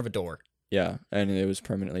the corner of a door. Yeah, and it was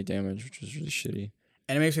permanently damaged, which was really shitty.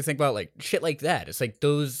 And it makes me think about like shit like that. It's like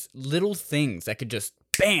those little things that could just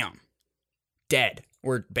bam, dead,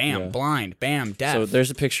 or bam, Yeah. blind, bam, death. So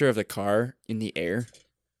there's a picture of the car in the air,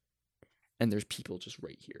 and there's people just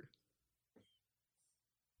right here.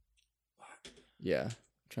 Yeah,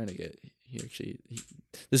 I'm trying to get.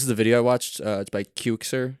 This is the video I watched. It's by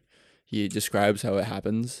Cuxer. He describes how it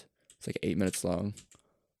happens. It's like 8 minutes long.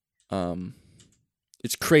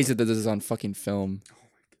 It's crazy that this is on fucking film. Oh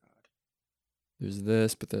my god. There's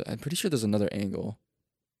this, but I'm pretty sure there's another angle.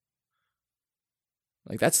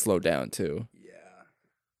 Like, that's slowed down too. Yeah.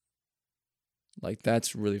 Like,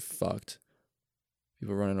 that's really fucked.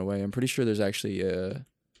 People running away. I'm pretty sure there's actually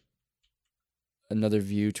another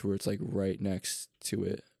view to where it's like right next to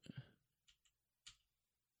it.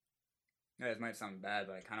 Yeah, this might sound bad,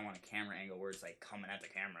 but I kind of want a camera angle where it's like coming at the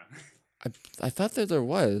camera. I thought that there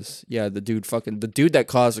was. Yeah, the dude that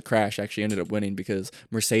caused the crash actually ended up winning because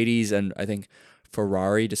Mercedes and I think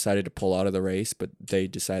Ferrari decided to pull out of the race, but they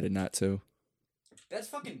decided not to, That's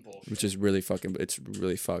fucking bullshit. which is really fucking. It's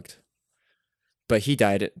really fucked. But he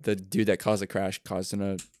died. The dude that caused the crash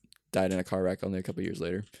died in a car wreck only a couple years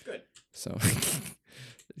later. Good. So,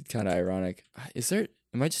 kind of ironic.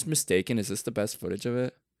 Am I just mistaken? Is this the best footage of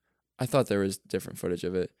it? I thought there was different footage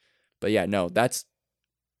of it. But yeah, no, that's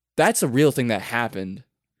a real thing that happened.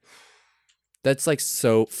 That's like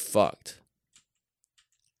so fucked.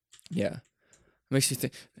 Yeah. Makes you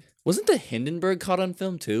think. Wasn't the Hindenburg caught on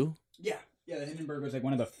film too? Yeah. Yeah, the Hindenburg was like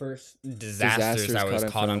one of the first disasters that was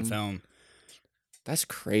caught on film. That's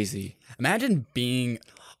crazy. Imagine being...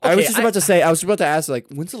 I was about to ask, like,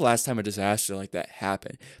 when's the last time a disaster like that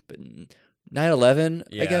happened? But 9/11,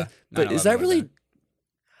 I guess. But is that really...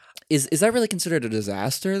 Is that really considered a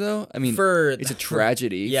disaster, though? I mean, it's a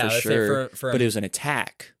tragedy, for sure, but it was an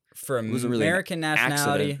attack. For American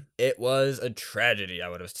nationality, it was a tragedy, I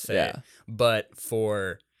would have said. Yeah. But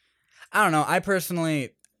for... I don't know,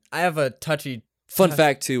 I have a touchy... Fun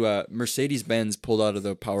fact, too, Mercedes-Benz pulled out of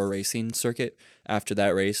the power racing circuit after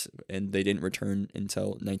that race, and they didn't return until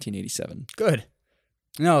 1987. Good.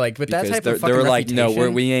 No, like, with that type of fucking they were like, reputation...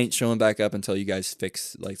 no, we ain't showing back up until you guys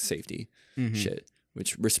fix, like, safety shit.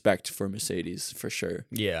 Which, respect for Mercedes, for sure.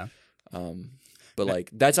 Yeah. But, like,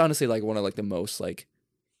 that's honestly, like, one of, like, the most, like,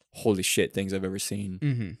 holy shit things I've ever seen.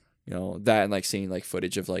 Mm-hmm. You know, that and, like, seeing, like,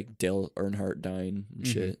 footage of, like, Dale Earnhardt dying and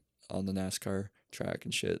shit on the NASCAR track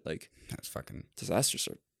and shit. Like, that's fucking... Disasters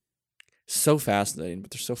are so fascinating,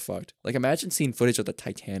 but they're so fucked. Like, imagine seeing footage of the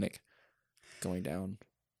Titanic going down.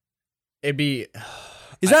 It'd be...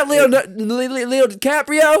 Is that Leo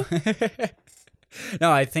DiCaprio?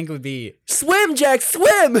 No, I think it would be... Swim, Jack,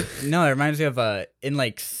 swim! No, it reminds me of, in,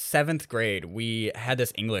 like, 7th grade, we had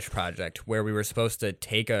this English project where we were supposed to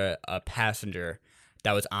take a passenger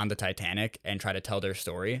that was on the Titanic and try to tell their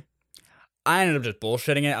story. I ended up just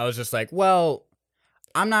bullshitting it. I was just like, well,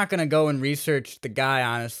 I'm not going to go and research the guy,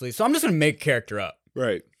 honestly, so I'm just going to make a character up.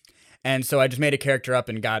 Right. And so I just made a character up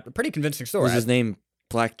and got a pretty convincing story. Was his name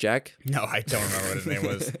Black Jack? No, I don't remember what his name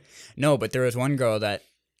was. No, but there was one girl that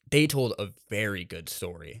they told a very good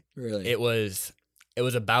story. Really? It was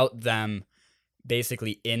about them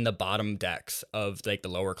basically in the bottom decks of like the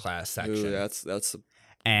lower class section. Ooh, that's the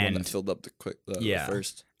and one that filled up the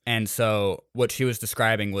first. And so what she was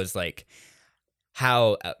describing was like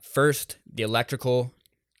how at first the electrical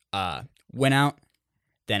went out,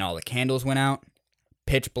 then all the candles went out,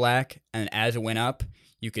 pitch black, and as it went up,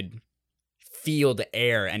 you could feel the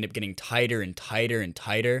air end up getting tighter and tighter and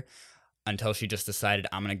tighter until she just decided,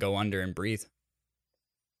 I'm going to go under and breathe.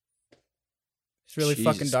 It's really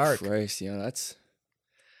fucking dark. Christ, yeah, that's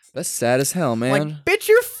sad as hell, man. Like, bitch,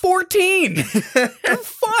 you're 14. The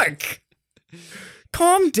fuck?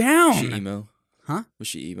 Calm down. Was she emo? Huh? Was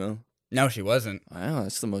she emo? No, she wasn't. Wow,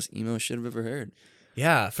 that's the most emo shit I've ever heard.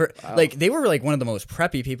 Yeah, like they were like one of the most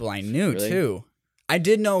preppy people I knew too. I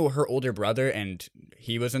did know her older brother, and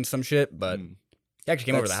he was in some shit, but he actually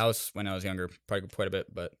came over to the house when I was younger, probably quite a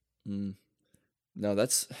bit. But no,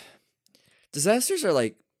 disasters are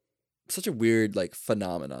like such a weird like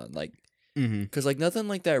phenomenon, like because like nothing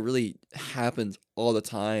like that really happens all the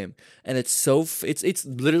time, and it's so it's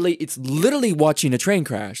literally watching a train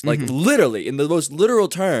crash, like literally in the most literal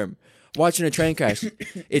term. Watching a train crash,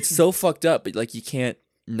 it's so fucked up, but like you can't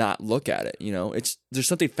not look at it. You know, there's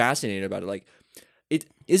something fascinating about it. Like,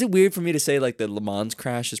 is it weird for me to say like the Le Mans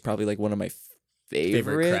crash is probably like one of my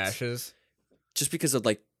favorite crashes, just because of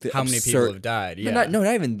like how many people have died. Yeah,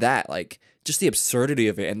 not even that. Like just the absurdity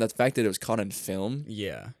of it and the fact that it was caught on film.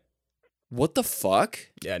 Yeah, what the fuck?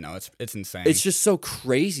 Yeah, no, it's insane. It's just so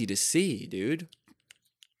crazy to see, dude.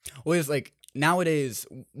 Well, it's like. Nowadays,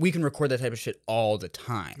 we can record that type of shit all the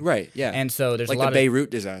time. Right, yeah. And so there's like a lot the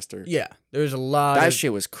Beirut disaster. Yeah, there's a lot that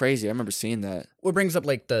shit was crazy. I remember seeing that. What brings up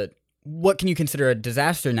like what can you consider a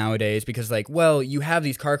disaster nowadays? Because like, well, you have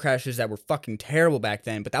these car crashes that were fucking terrible back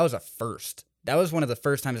then, but that was a first. That was one of the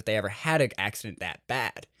first times that they ever had an accident that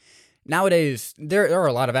bad. Nowadays, there are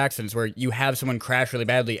a lot of accidents where you have someone crash really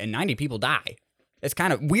badly and 90 people die. It's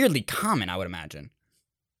kind of weirdly common, I would imagine.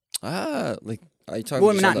 Like... Are you talking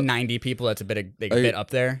well, not 90 people. That's a bit up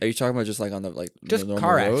there. Are you talking about just like on the like just the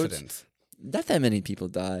car roads? accidents? Not that many people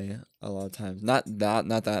die a lot of times. Not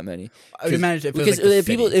that many. Because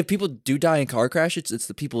if people do die in car crashes, it's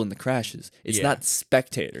the people in the crashes. It's not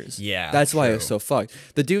spectators. Yeah, that's why it's so fucked.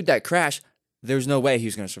 The dude that crashed, there's no way he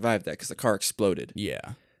was gonna survive that because the car exploded. Yeah,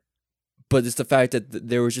 but it's the fact that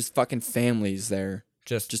there was just fucking families there,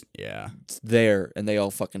 just there, and they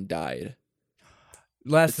all fucking died.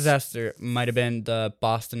 Last disaster might have been the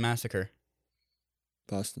Boston Massacre.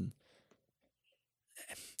 Boston.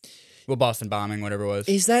 Well, Boston bombing, whatever it was.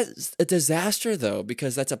 Is that a disaster though?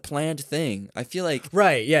 Because that's a planned thing. I feel like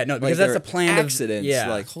Right, yeah, no, because like that's a they're planned accidents. Yeah,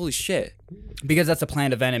 Like holy shit. because that's a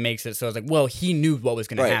planned event. It makes it so it's like, well, he knew what was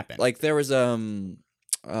going to happen. Like there was I learned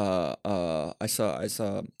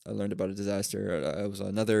about a disaster. It was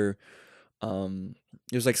another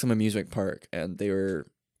it was like some amusement park, and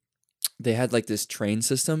they had like this train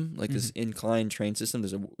system, like this incline train system.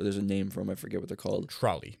 There's a name for them. I forget what they're called.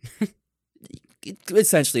 trolley.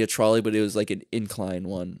 Essentially a trolley, but it was like an incline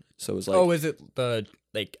one. So it was like Is it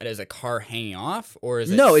is a car hanging off, or is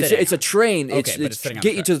it? no, sitting? it's a train. Okay, but It's it's sitting on get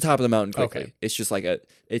the you track. to the top of the mountain quickly. Okay. It's just like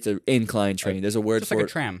it's an incline train. There's a word just for like a it.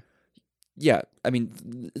 tram. Yeah, I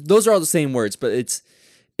mean those are all the same words, but it's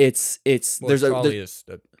Well, there's trolley is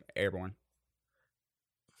airborne.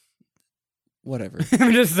 whatever.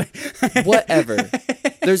 I'm just Whatever.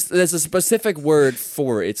 There's a specific word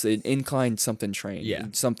for it. It's an inclined something train. Yeah.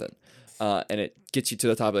 Something. And it gets you to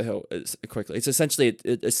the top of the hill quickly. It's essentially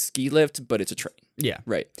a ski lift, but it's a train. Yeah.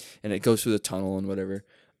 Right. And it goes through the tunnel and whatever.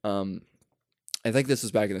 I think this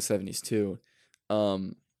was back in the 70s too.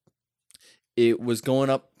 It was going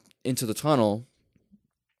up into the tunnel,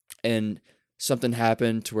 and something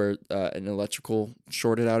happened to where an electrical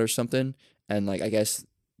shorted out or something. And like, I guess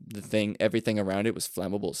everything around it was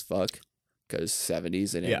flammable as fuck. Because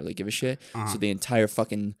 70s, they didn't Yeah. really give a shit. Uh-huh. So the entire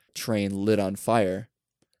fucking train lit on fire.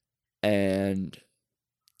 And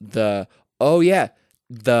the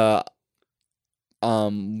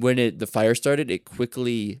when the fire started, it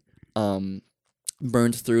quickly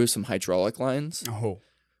burned through some hydraulic lines. Oh.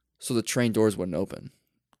 So the train doors wouldn't open.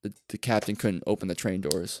 The captain couldn't open the train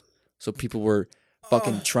doors. So people were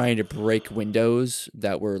fucking trying to break windows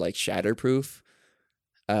that were like shatterproof.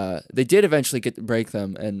 They did eventually get to break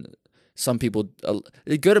them, and some people,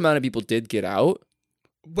 a good amount of people did get out,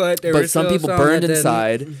 But some people burned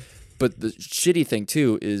inside. But the shitty thing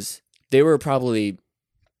too is they were probably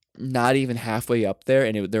not even halfway up there,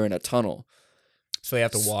 and they're in a tunnel. So they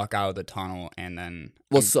have to walk out of the tunnel and then.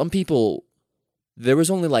 Well, some people, there was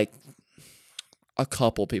only like a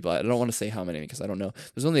couple people. I don't want to say how many because I don't know.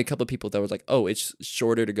 There's only a couple people that was like, oh, it's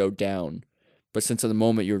shorter to go down, but since at the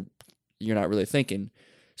moment you're not really thinking.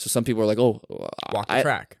 So some people are like, oh, Walk the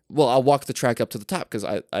track. Well, I'll walk the track up to the top because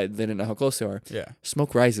they didn't know how close they are. Yeah.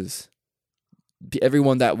 Smoke rises.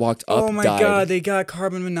 Everyone that walked up Oh my died. god, they got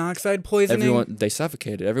carbon monoxide poisoning. They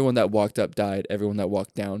suffocated. Everyone that walked up died. Everyone that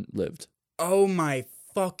walked down lived. Oh my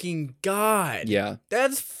fucking god. Yeah.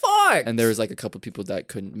 That's fucked. And there was like a couple people that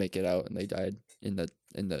couldn't make it out and they died in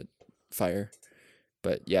the fire.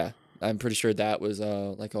 But yeah, I'm pretty sure that was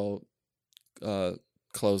like all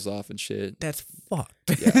closed off and shit. That's fucked.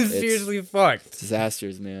 Yeah, it's- Seriously fucked.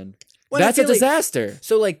 Disasters, man. Well, I That's a feel like- disaster.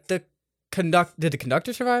 So like did the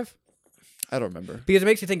conductor survive? I don't remember. Because it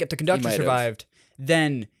makes you think if the conductor might have. survived,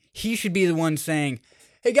 then he should be the one saying,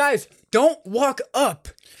 "Hey guys, don't walk up."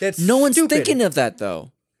 That's No one's stupid. thinking of that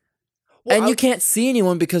though. Well, And you can't see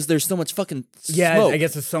anyone because there's so much fucking Yeah, smoke. I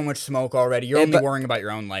guess there's so much smoke already. You're Yeah, only but- worrying about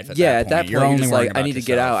your own life at yeah, that at point. that point You're you're only just worrying like, I about need to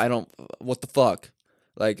get out. yourself. What the fuck?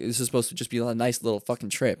 Like this is supposed to just be a nice little fucking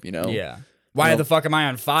trip, you know? Yeah. Why know, the fuck am I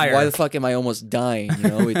on fire? Why the fuck am I almost dying? You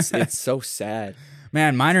know, it's so sad.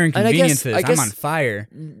 Man, minor I inconveniences. guess- I'm on fire.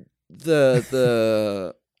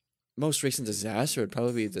 The most recent disaster would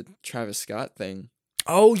probably be the Travis Scott thing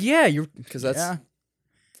Oh yeah, you're because that's yeah.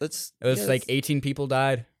 that's It was yeah, like that's- 18 people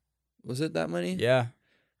died. was it that many? Yeah.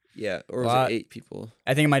 Yeah, or was Lot. it 8 people?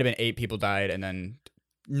 I think it might have been 8 people died and then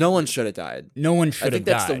No one should have died. no one I should have think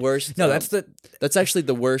died. that's the worst. No, that's actually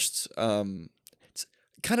the worst. It's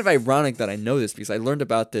kind of ironic that I know this because I learned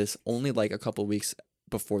about this only like a couple weeks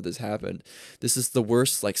before this happened. This is the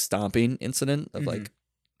worst like stomping incident of like,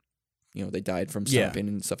 they died from Yeah. stomping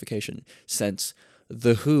and suffocation since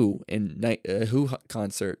the Who Who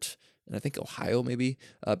concert in I think Ohio maybe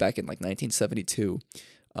back in like 1972.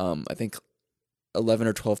 I think 11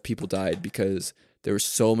 or 12 people died because there were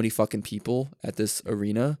so many fucking people at this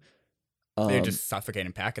arena. They're just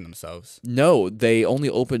suffocating, packing themselves. No, they only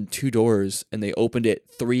opened 2 doors, and they opened it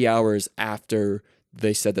 3 hours after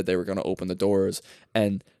they said that they were going to open the doors.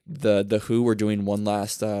 And the Who were doing one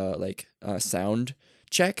last sound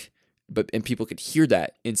check, and people could hear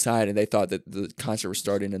that inside, and they thought that the concert was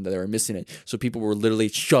starting and that they were missing it. So people were literally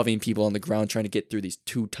shoving people on the ground trying to get through these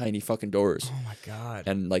 2 tiny fucking doors, Oh my god.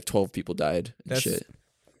 and like 12 people died and That's- shit.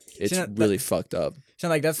 It's that- really fucked up. So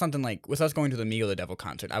like that's something like with us going to the Meal the Devil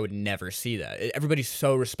concert, I would never see that. Everybody's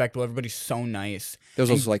so respectful. Everybody's so nice. There was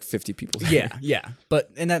also like 50 people there. Yeah, yeah.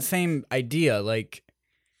 But in that same idea, like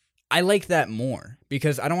I like that more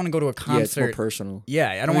because I don't want to go to a Yeah, it's more concert. personal. Yeah,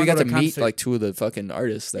 I don't We want to got go to to a meet concert. like 2 of the fucking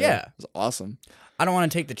artists there. Yeah. It was awesome. I don't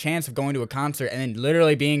want to take the chance of going to a concert and then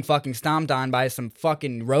literally being fucking stomped on by some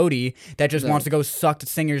fucking roadie that just wants to go suck the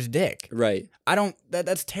singer's dick. Right. I don't.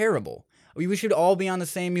 That's terrible. We should all be on the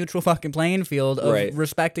same mutual fucking playing field of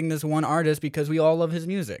respecting this one artist because we all love his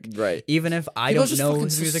music. Right. Even if I People don't know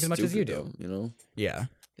his music as much as you do. Though, you know? Yeah.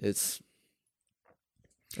 It's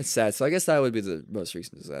sad. So I guess that would be the most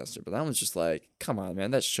recent disaster. But that one's just like, come on,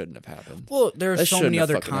 man. That shouldn't have happened. Well, there are That so shouldn't many have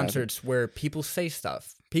other fucking concerts where people say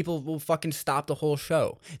stuff. People will fucking stop the whole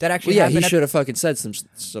show. That actually Well, yeah, happened he should have fucking said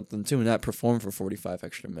something too and not perform for 45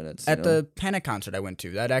 extra minutes. at the Panic concert I went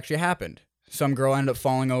to. That actually happened. Some girl ended up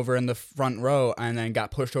falling over in the front row and then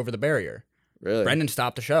got pushed over the barrier. Really? Brendan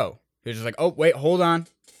stopped the show. He was just like, oh, wait, hold on.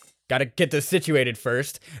 Got to get this situated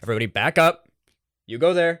first. Everybody back up. You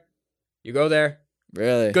go there. You go there.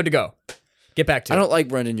 Really? Good to go. Get back to it. I don't like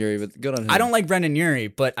Brendan Urie, but good on him. I don't like Brendan Urie,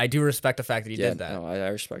 but I do respect the fact that he did that. No, I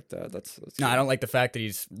respect that. That's No, I good. don't like the fact that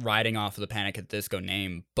he's riding off of the Panic at the Disco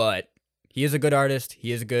name, but he is a good artist.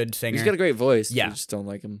 He is a good singer. He's got a great voice. Yeah. I just don't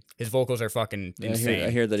like him. His vocals are fucking insane. I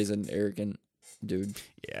hear that he's an arrogant dude.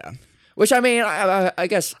 Yeah. Which, I mean, I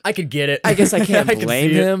guess I could get it. I can't I can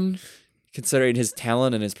blame see it. him, considering his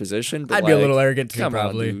talent and his position. But I'd be a little arrogant too, come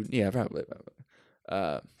probably. on, dude. Yeah, probably.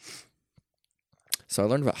 So I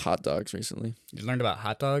learned about hot dogs recently. You learned about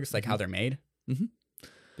hot dogs, like how they're made? Mhm.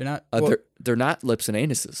 They're not... well, They're not lips and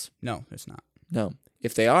anuses. no, it's not. No,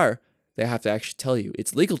 if they are, they have to actually tell you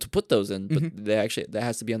it's legal to put those in, but Mm-hmm. that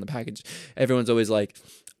has to be on the package. Everyone's always like,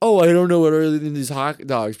 "Oh, I don't know what are in these hot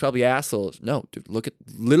dogs. Probably assholes." No, dude, look at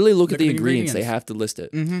the ingredients. They have to list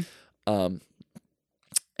it. Mm-hmm.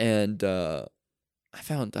 And I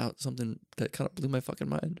found out something that kind of blew my fucking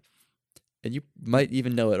mind. And you might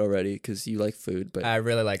even know it already because you like food, but I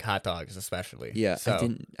really like hot dogs, especially. yeah, So,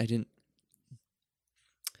 I didn't.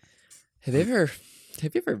 Have you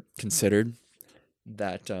ever considered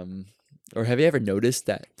that, or have you ever noticed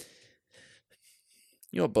that?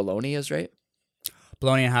 You know what bologna is, right?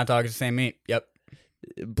 bologna and hot dog is the same meat. Yep.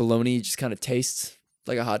 Bologna just kind of tastes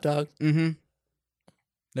like a hot dog. Mm-hmm.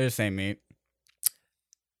 They're the same meat.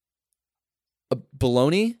 A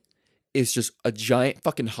bologna is just a giant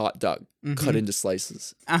fucking hot dog cut into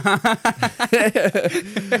slices.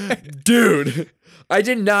 Dude, I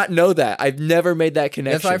did not know that. I've never made that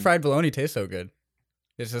connection. That's why fried bologna tastes so good.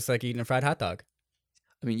 It's just like eating a fried hot dog.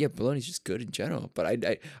 I mean, yeah, bologna's just good in general, but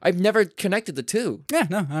I've never connected the two. Yeah,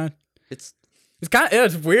 no. It's It's kind of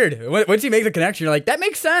it's weird. Once you make the connection, you're like, that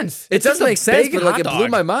makes sense. it It's does just a make sense, big but like hot it blew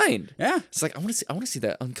dog. my mind. Yeah. It's like I want to see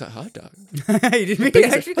that uncut hot dog. You did big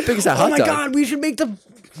is actually- how big is that oh hot my dog? god,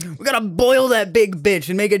 we gotta boil that big bitch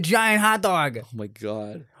and make a giant hot dog. Oh my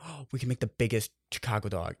god! We can make the biggest Chicago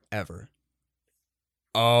dog ever.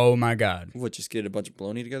 Oh my god. What? Just get a bunch of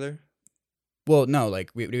bologna together? Well, no,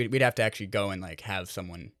 like we'd have to actually go and like have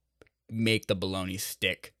someone make the bologna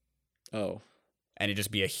stick, Oh, and it'd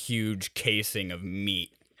just be a huge casing of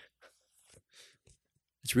meat.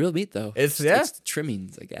 it's real meat though. It's It's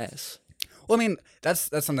trimmings, I guess. Well, I mean, that's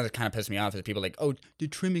something that kind of pissed me off is people like, oh, the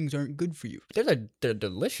trimmings aren't good for you. They're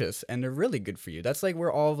delicious and they're really good for you. That's like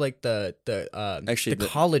where all of like Actually, the they're-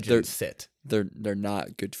 collagens sit. They're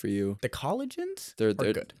not good for you. The collagens They're are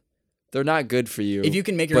good. good. They're not good for you. If you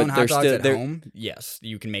can make your but own hot they're dogs still- at they're- home, yes,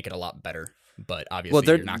 you can make it a lot better. But obviously, well,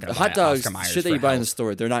 they're you're not going to hot buy dogs. Oscar Mayer Shit that for you buy in the health.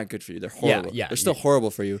 store, they're not good for you. They're horrible. yeah, They're still yeah.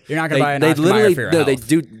 horrible for you. You're not going to buy an They Oscar Mayer literally for your no, health.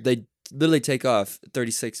 they literally take off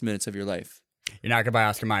 36 minutes of your life. You're not going to buy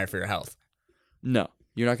Oscar Mayer for your health. No,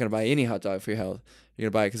 you're not gonna buy any hot dog for your health. You're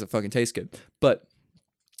gonna buy it because it fucking tastes good. But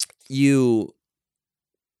you,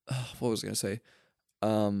 what was I gonna say?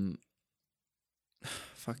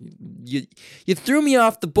 Fucking you threw me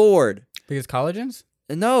off the board. Because collagens?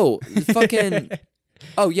 No, you fucking.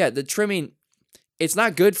 Oh yeah, the trimming. It's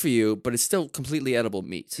not good for you, but it's still completely edible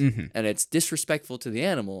meat, Mhm. and it's disrespectful to the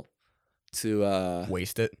animal to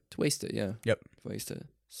Waste it. waste it. Yeah. Yep. To waste it.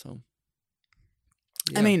 So.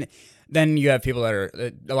 I yeah. mean, then you have people that are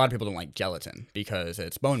a lot of people don't like gelatin because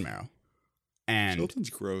it's bone marrow, and Gelatin's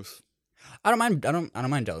gross. I don't mind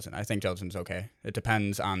gelatin. I think gelatin's okay. It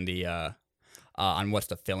depends on the on what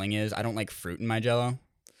the filling is. I don't like fruit in my Jello.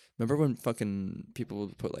 Remember when fucking people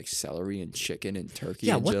would put like celery and chicken and turkey?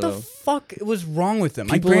 Yeah, in what Jell-O? the fuck was wrong with them?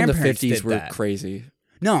 People my in the grandparents 50s did were that. crazy.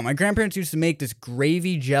 No, my grandparents used to make this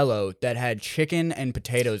gravy Jello that had chicken and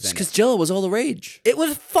potatoes in Because it. Jell-O was all the rage. It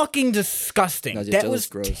was fucking disgusting. No, dude, that Jell-O's was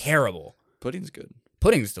gross. terrible. Pudding's good.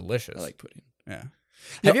 Pudding's delicious. I like pudding. Yeah.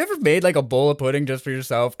 Have you ever made like a bowl of pudding just for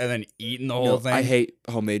yourself and then eaten the whole No, thing? I hate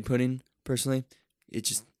homemade pudding personally. It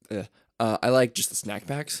just, I like just the snack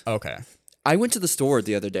packs. Okay. I went to the store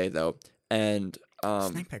the other day though, and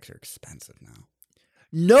Snack packs are expensive now.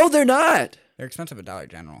 no, they're not. They're expensive at Dollar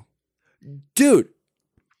General. Dude,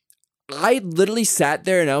 I literally sat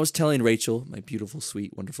there and I was telling Rachel, my beautiful,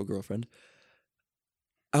 sweet, wonderful girlfriend,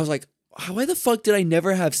 I was like, why the fuck did I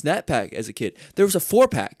never have Snack Pack as a kid? There was a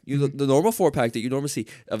 4-pack, the normal 4-pack that you normally see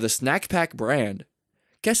of the Snack Pack brand.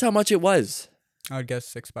 Guess how much it was? I would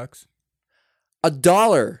guess $6.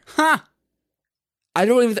 $1. Ha! I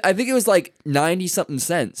think it was like 90 something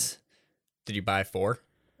cents. Did you buy 4?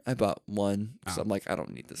 I bought one, so Oh. I'm like, I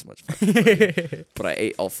don't need this much fucking money. But I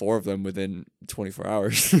ate all 4 of them within 24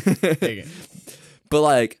 hours. But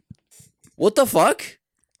like, what the fuck?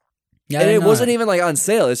 Yeah, And it wasn't even like on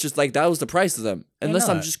sale. It's just like that was the price of them. I Unless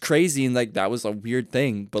know I'm that. just crazy and like that was a weird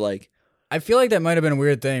thing. But like, I feel like that might have been a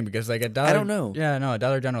weird thing because like a dollar. I don't know. Yeah, no, a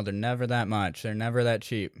Dollar General, they're never that much. They're never that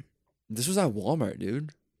cheap. this was at Walmart,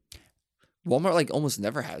 dude. Walmart like almost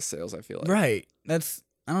never has sales, I feel like. Right. I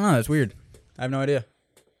don't know. It's weird. I have no idea.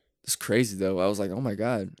 It's crazy though. I was like, oh my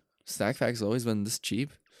God. Snack Pack's always been this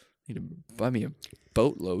cheap. Need to buy me a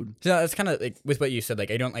boatload. So that's kind of like with what you said.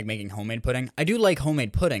 Like I don't like making homemade pudding. I do like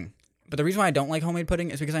homemade pudding, but the reason why I don't like homemade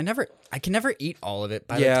pudding is because I can never eat all of it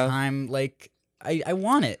by the Yeah. time like I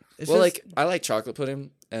want it. It's Well, just, like I like chocolate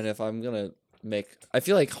pudding, and if I'm gonna I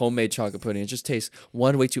feel like homemade chocolate pudding, it just tastes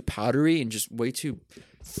way too powdery and just way too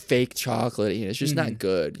fake chocolatey. It's just not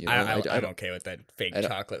good. You know? I'm okay with that fake I don't-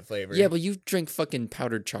 chocolate flavor. Yeah, but you drink fucking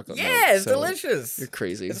powdered chocolate. yeah, milk, it's so delicious. You're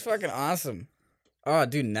crazy. It's fucking awesome. Oh,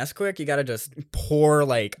 dude, Nesquik, you gotta just pour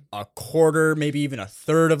like a quarter, maybe even a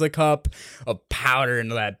third of the cup of powder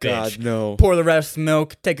into that bitch. God no. Pour the rest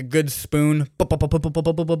milk. Take a good spoon.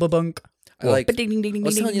 Bunk. I like. I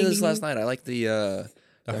was telling you this last night. I like the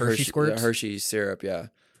Hershey squirts? the Hershey syrup. Yeah.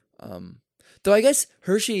 Though I guess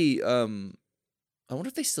Hershey. I wonder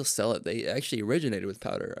if they still sell it. They actually originated with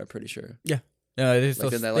powder. I'm pretty sure. Yeah, they still,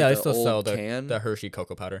 in that, yeah, like, they the still sell old the can? the Hershey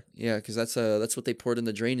cocoa powder. Yeah, because that's what they poured in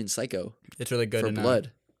the drain in Psycho It's really good for in,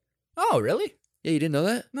 blood. Oh, really? Yeah, you didn't know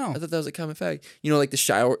that? No. I thought that was a common fact. You know, like the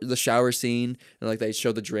shower scene, and like they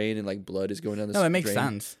show the drain, and like blood is going down the No, it makes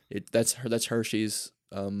drain. sense. That's Hershey's,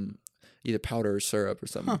 either powder or syrup or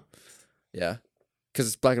something. Huh. Yeah, because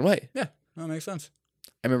it's black and white. Yeah, that makes sense.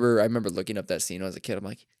 I remember looking up that scene when I was a kid. I'm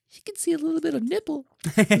like, you can see a little bit of nipple.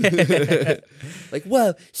 Like,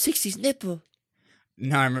 whoa, 60s nipple.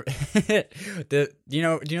 No, I remember. Do you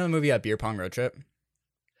know the movie Beer Pong Road Trip?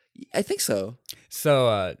 I think so.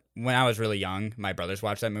 So when I was really young, my brothers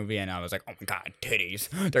watched that movie, and I was like, "Oh my god, titties!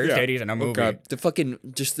 There's Yeah. titties in a movie." Oh God, the fucking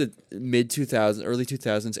just the mid 2000s, early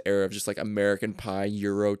 2000s era of just like American Pie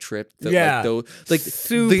Euro Trip. Yeah. Like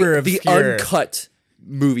Super the obscure. uncut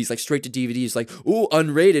movies, like straight to DVDs, like ooh,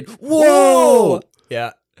 unrated. Whoa!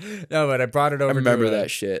 Yeah. No, but I brought it over. I remember to, that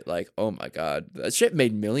shit. Like, oh my God, that shit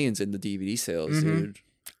made millions in the DVD sales, Mhm. dude.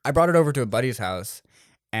 I brought it over to a buddy's house,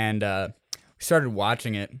 and we started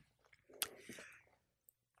watching it.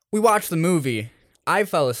 We watched the movie. I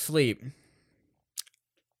fell asleep.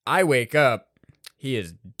 I wake up. He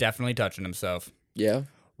is definitely touching himself. Yeah.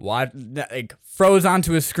 Like froze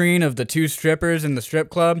onto a screen of the two strippers in the strip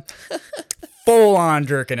club, full on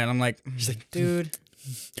jerking it. I'm like, dude,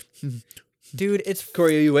 it's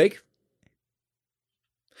Corey, are you awake?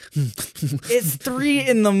 it's 3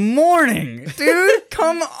 in the morning, dude.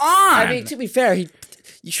 Come on. I mean, to be fair, he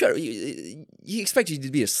expected you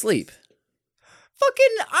to be asleep.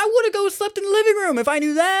 Fucking, I would have go slept in the living room if I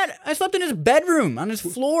knew that. I slept in his bedroom on his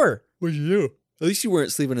floor. What'd you do? At least you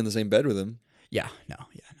weren't sleeping in the same bed with him. Yeah, no,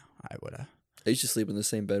 I would have. I used to sleep in the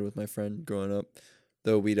same bed with my friend growing up,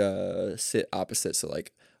 though we'd sit opposite, so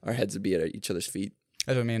like our heads would be at each other's feet.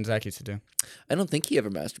 That's what me and Zach used to do. I don't think he ever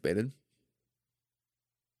masturbated.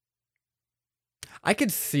 I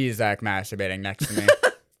could see Zach masturbating next to me.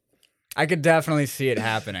 I could definitely see it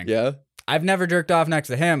happening. Yeah. I've never jerked off next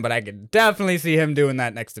to him, but I could definitely see him doing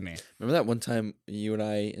that next to me. Remember that one time you and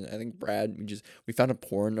I think Brad, we found a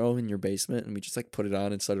porno in your basement and we just like put it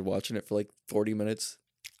on and started watching it for like 40 minutes.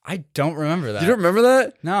 I don't remember that. You don't remember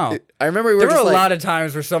that? No. I remember we were There were just a like, lot of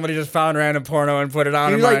times where somebody just found random porno and put it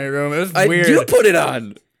on You in like- my room. It was weird. You put it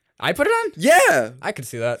on. I put it on? Yeah. I could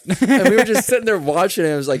see that. And we were just sitting there watching it.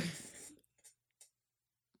 It was like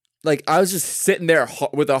I was just sitting there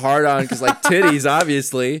with a hard on because like titties,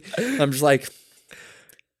 obviously. I'm just like,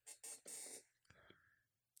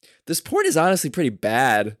 this porn is honestly pretty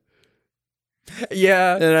bad.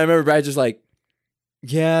 Yeah. And I remember Brad just like,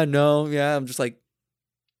 yeah, no, yeah. I'm just like,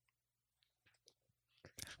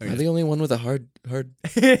 am I the only one with a hard?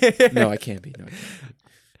 No, I can't be.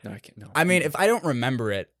 No, I can't. No. I mean, if I don't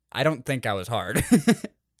remember it, I don't think I was hard.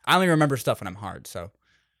 I only remember stuff when I'm hard, so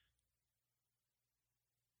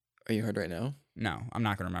Are you hard right now? no, I'm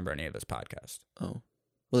not going to remember any of this podcast. Oh, well,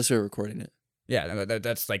 that's why we're recording it. Yeah,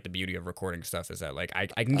 that's like the beauty of recording stuff is that like I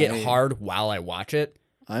can get hard while I watch it.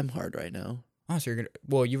 I'm hard right now. Oh, so you're gonna.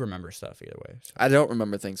 Well, you remember stuff either way. So. I don't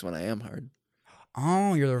remember things when I am hard.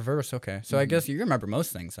 Oh, you're the reverse. Okay, so I guess you remember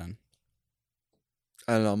most things then.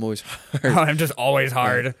 I don't know. I'm always hard. Oh, I'm just always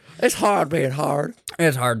hard. It's hard being hard.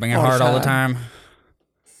 It's hard being All the hard all the time. time.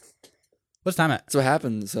 What's time at? That's what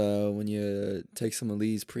happens when you take some of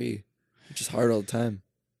Lee's pre. It's just hard all the time.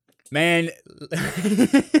 Man,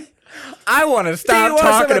 I want to stop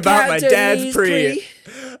talking about my dad's pre.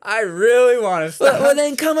 I really want to stop. Well,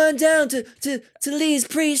 then come on down to Lee's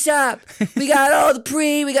pre-shop. We got all the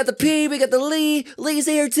pre, we got the P, we got the Lee. Lee's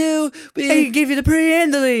here too. Hey, give you the pre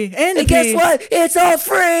and the Lee and the And guess what? It's all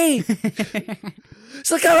free.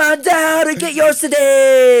 So come on down and get yours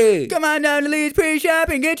today. Come on down to Lee's pre-shop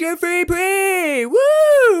and get your free pre.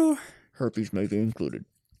 Woo! Herpes may be included.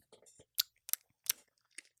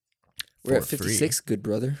 We're at For free. 56, good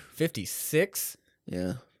brother. 56?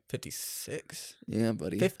 Yeah. 56? Yeah,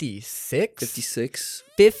 buddy. 56? 56.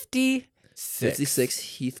 56. 56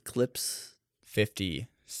 Heath Clips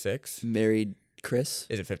 56? married Chris.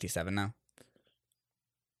 Is it 57 now?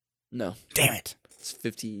 No, Damn it. it's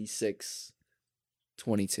 56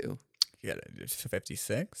 22. You got it. It's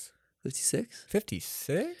 56? 56?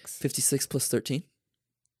 56? 56 plus 13.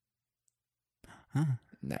 Huh.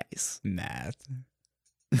 Nice. Math.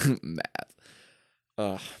 Math.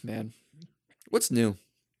 Oh, man. What's new?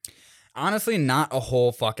 Honestly, not a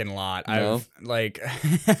whole fucking lot. No? I've like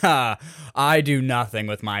I do nothing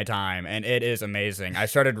with my time, and it is amazing. I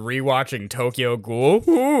started rewatching Tokyo Ghoul.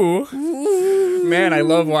 Ooh. Man, I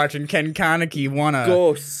love watching Ken Kaneki wanna.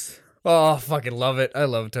 Ghosts. Oh, fucking love it. I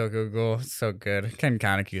love Tokyo Ghoul. It's so good. Ken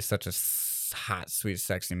Kaneki is such a hot, sweet,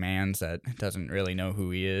 sexy man that doesn't really know who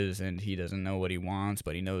he is, and he doesn't know what he wants,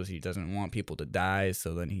 but he knows he doesn't want people to die,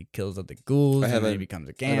 so then he kills other ghouls, and then he becomes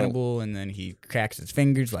a cannibal, and then he cracks his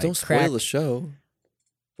fingers like Don't crack. spoil the show.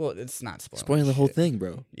 Well, it's not spoiling. Spoiling the whole shit. thing,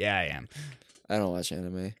 bro. Yeah, I am. I don't watch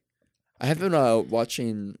anime. I have been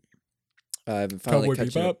watching. I've been finally Cowboy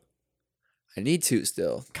catching Bebop? up. I need to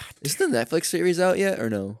still. God, Isn't the Netflix series out yet or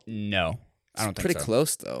no? no, I don't think Pretty so.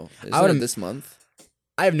 close though. Isn't I would it im- this month?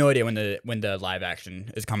 I have no idea when the live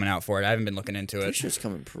action is coming out for it. I haven't been looking into Pretty it. sure it's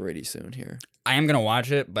coming pretty soon here. I am gonna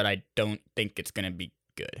watch it, but I don't think it's gonna be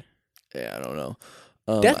good. Yeah, I don't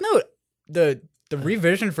know. Death Note, the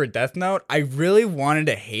revision for Death Note, I really wanted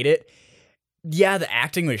to hate it. Yeah, the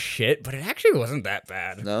acting was shit, but it actually wasn't that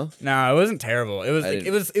bad. No, No, it wasn't terrible. It was I like,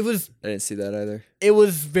 it was I didn't see that either. it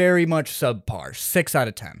was very much subpar. 6 out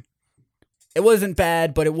of 10. It wasn't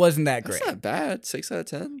bad, but it wasn't that great. That's not bad. 6 out of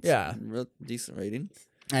 10. It's Yeah. a real decent rating.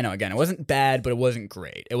 I know. Again, it wasn't bad, but it wasn't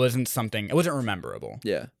great. It wasn't something. It wasn't memorable.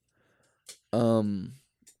 Yeah.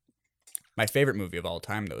 My favorite movie of all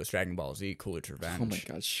time, though, is Dragon Ball Z: Coolidge Revenge. Oh my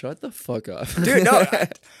god, shut the fuck up, Dude, no,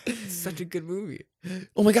 it's such a good movie.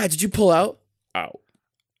 Oh my god, did you pull out? Ow.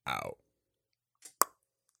 Ow.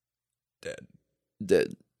 Dead.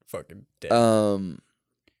 Did. Fucking dead.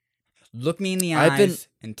 Look me in the I've been- eyes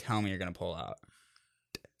and tell me you're gonna pull out.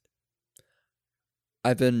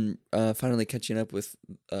 I've been finally catching up with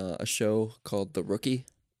a show called The Rookie.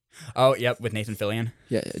 Oh, yep, with Nathan Fillion.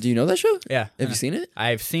 Yeah, do you know that show? Yeah. Have you seen it?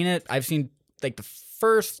 I've seen it. I've seen like the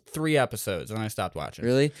first 3 episodes, and then I stopped watching.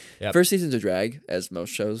 Really? Yep. First season's a drag, as most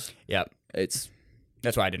shows. Yep. It's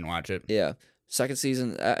That's why I didn't watch it. yeah. Second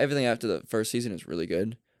season, everything after the first season is really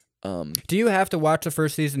good. Do you have to watch the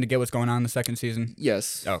first season to get what's going on in the second season?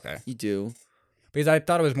 Yes, Okay. you do. Because I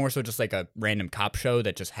thought it was more so just like a random cop show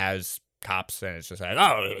that just has cops, and it's just like,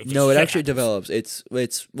 oh. No, it shit actually happens. develops. It's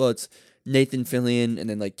Nathan Fillion and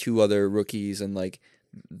then like 2 other rookies, and like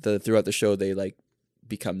throughout the show they like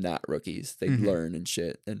become not rookies. They Mhm. learn and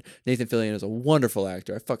shit. And Nathan Fillion is a wonderful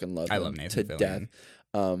actor. I fucking love him. I love Nathan to Fillion.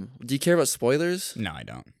 death. Do you care about spoilers? No, I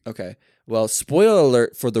don't. Okay. Well, spoiler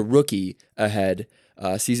alert for The Rookie ahead,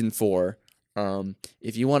 season 4.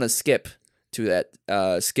 If you want to skip to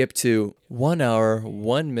that, skip to 1 hour,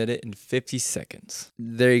 1 minute, and 50 seconds.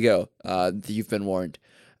 there you go. You've been warned.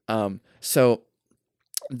 So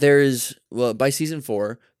there's by season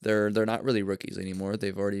 4, they're not really rookies anymore.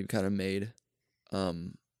 They've already kind of made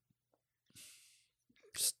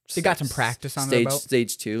They got some practice on their belt.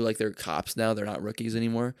 stage 2, like they're cops now. They're not rookies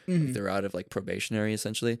anymore. Mhm. They're out of like probationary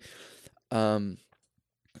essentially. And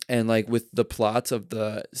like with the plot of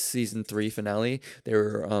the season 3 finale, they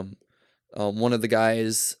were one of the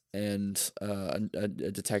guys and a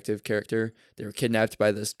detective character, they were kidnapped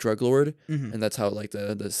by this drug lord, Mhm. and that's how like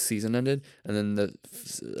the season ended. And then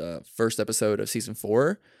the first episode of season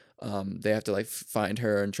 4, they have to like find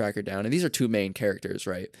her and track her down. And these are 2 main characters,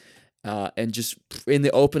 right? And just in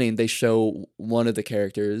the opening, they show one of the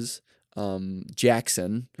characters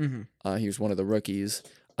Jackson. Mm-hmm. He was one of the rookies.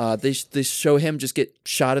 They show him just get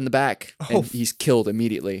shot in the back, and he's killed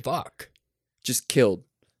immediately. Fuck. Just killed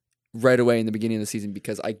right away in the beginning of the season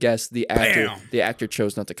because I guess the actor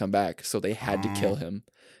chose not to come back, so they had to kill him.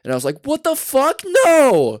 And I was like, "What the fuck?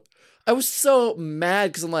 No!" I was so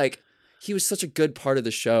mad because I'm like, he was such a good part of the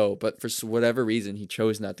show, but for whatever reason, he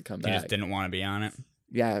chose not to come He back. just didn't want to be on it.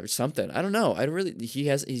 Yeah, or something. I don't know.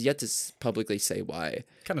 He's yet to publicly say why.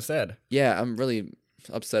 Kind of sad. Yeah, I'm really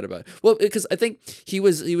upset about it. Well, because I think he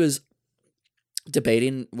was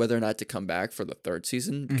debating whether or not to come back for the third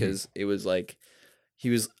season because it was like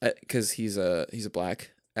because he's a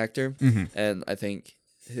black actor, and I think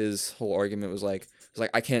his whole argument was like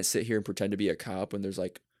I can't sit here and pretend to be a cop when there's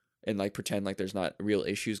like and like pretend like there's not real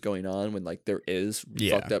issues going on when like there is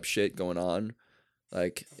fucked up shit going on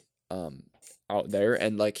like out there.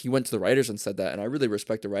 And like he went to the writers and said that, and I really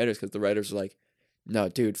respect the writers because the writers are like, no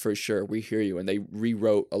dude, for sure, we hear you. And they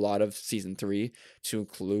rewrote a lot of season 3 to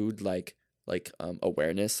include like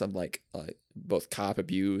awareness of like both cop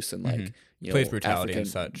abuse and like police brutality and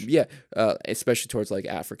such. Yeah, especially towards like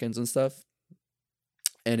Africans and stuff.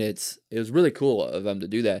 And it was really cool of them to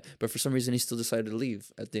do that, but for some reason he still decided to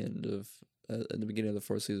leave at the end of at the beginning of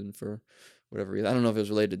the 4th season for whatever reason. I don't know if it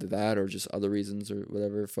was related to that or just other reasons or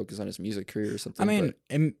whatever. Focus on his music career or something. I mean,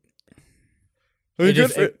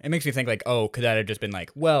 it makes me think like, oh, could that have just been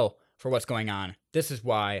like, well, for what's going on, this is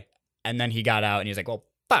why, and then he got out and he's like, well,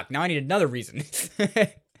 fuck, now I need another reason.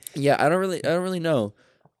 Yeah, I don't really know.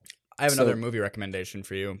 I have another movie recommendation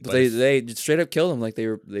for you. But they straight up killed him. Like they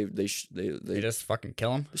just fucking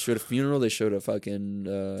kill him. They showed a funeral. They showed a fucking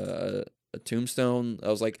a tombstone. I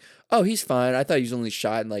was like, oh, he's fine. I thought he was only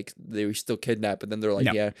shot and like they were still kidnapped. But then they're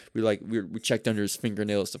like, yeah, we checked under his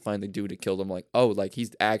fingernails to find the dude who killed him. Like, oh, like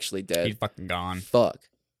he's actually dead. He's fucking gone. Fuck.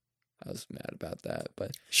 I was mad about that,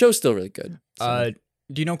 but show's still really good. So.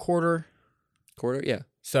 Do you know Quarter? Quarter, yeah.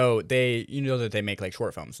 So you know that they make like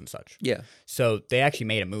short films and such. Yeah. So they actually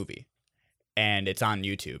made a movie. And it's on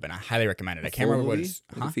YouTube, and I highly recommend it. I can't remember what it's...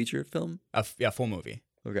 Like a feature film? Yeah, full movie.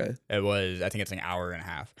 Okay. It was, I think it's an hour and a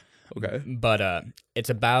half. Okay. But it's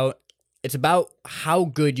about how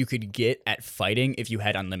good you could get at fighting if you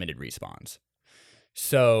had unlimited respawns.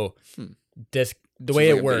 So the way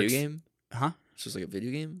it works... Video game? Huh? It's just like a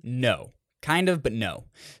video game? No. Kind of, but no.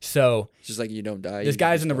 So... It's just like you don't die. This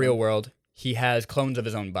guy's in the real world. He has clones of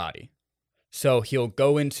his own body. So he'll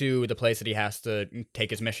go into the place that he has to take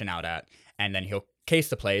his mission out at, and then he'll case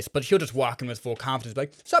the place, but he'll just walk in with full confidence,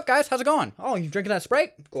 like, "What's up, guys? How's it going? Oh, you drinking that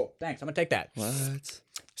Sprite? Cool, thanks. I'm gonna take that." What?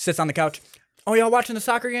 Sits on the couch. "Oh, y'all watching the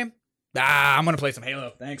soccer game? I'm gonna play some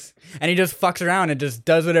Halo, thanks." And he just fucks around and just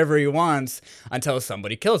does whatever he wants until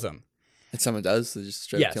somebody kills him. And someone does? They just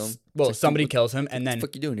straight up kill him? Well, like, somebody kills him, and then what the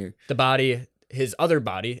fuck you doing here? the body, his other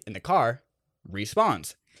body in the car,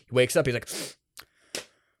 respawns. He wakes up, he's like,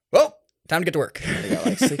 "Well, time to get to work." They got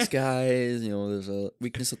like 6 guys. You know, there's a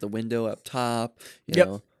weakness at the window up top. You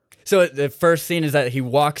know. So the first scene is that he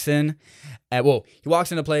walks in. He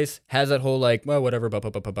walks into place, has that whole like, well, whatever, blah,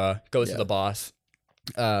 blah, blah, blah, blah, goes to the boss.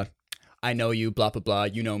 I know you, blah, blah, blah.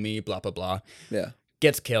 You know me, blah, blah, blah. Yeah.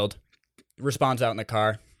 Gets killed. Respawns out in the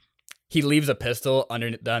car. He leaves a pistol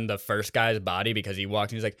under the first guy's body because he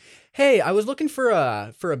walks and he's like, "Hey, I was looking for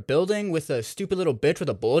a building with a stupid little bitch with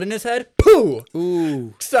a bullet in his head." Pooh!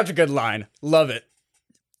 Ooh. Such a good line. Love it.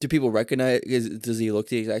 Do people recognize? Does he look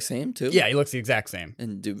the exact same too? Yeah, he looks the exact same.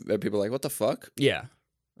 And are people like, what the fuck? Yeah.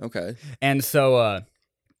 Okay. And so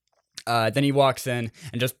then he walks in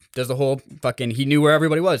and just does the whole fucking, he knew where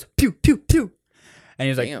everybody was. Pew, pew, pew. And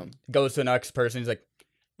he's like, Damn. Goes to the next person. He's like,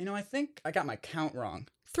 I think I got my count wrong.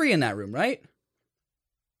 3 in that room, right?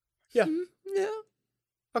 Yeah. Yeah.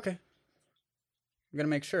 Okay. I'm gonna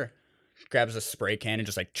make sure. Grabs a spray can and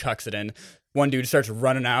just like chucks it in. One dude starts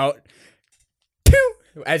running out. Pew!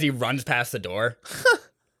 As he runs past the door.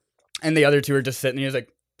 And the other 2 are just sitting there. He's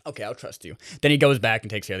like, "Okay, I'll trust you." Then he goes back and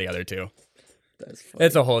takes care of the other 2. That's funny.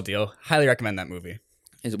 It's a whole deal. Highly recommend that movie.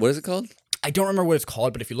 What is it called? I don't remember what it's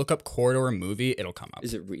called, but if you look up Corridor movie, it'll come up.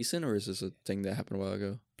 Is it recent or is this a thing that happened a while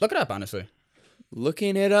ago? Look it up, honestly.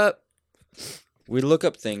 Looking it up. We look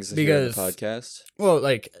up things because here on the podcast. Well,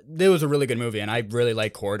 like, it was a really good movie, and I really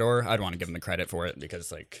like Corridor. I'd want to give him the credit for it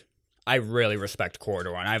because, like, I really respect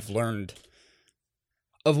Corridor, and I've learned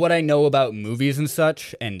of what I know about movies and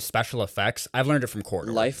such and special effects. I've learned it from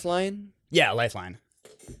Corridor. Lifeline? Yeah, Lifeline.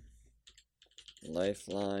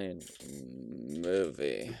 Lifeline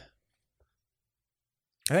movie.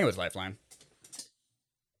 I think it was Lifeline.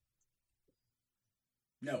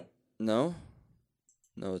 No. No?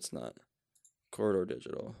 No, it's not. Corridor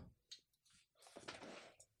Digital.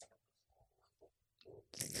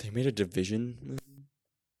 They made a Division movie.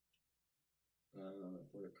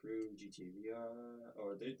 For the Crew, GTA VR.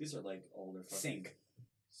 Oh, these are like older fucking...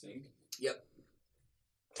 Sync? Yep.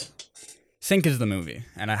 Sync is the movie,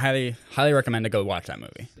 and I highly recommend to go watch that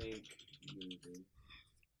movie. Sync movie.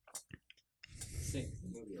 Sync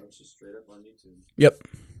movie. Oh, it's just straight up on YouTube. Yep.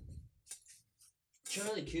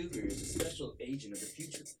 Charlie Cooper is a special agent of the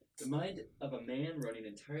future. The mind of a man running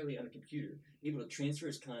entirely on a computer, able to transfer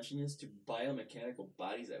his consciousness to biomechanical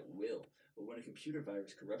bodies at will. But when a computer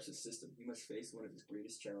virus corrupts his system, he must face one of his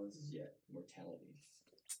greatest challenges yet, mortality.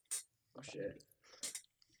 Oh shit.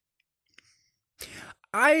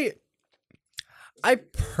 I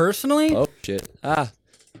personally... Oh shit. How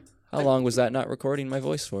long was that not recording my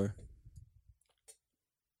voice for?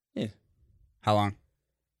 Yeah. How long?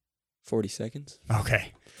 40 seconds.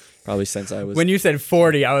 Okay. Probably since I was... When you said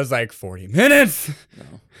 40, I was like, 40 minutes?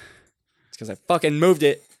 No. It's because I fucking moved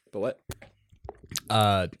it. But what?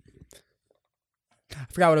 I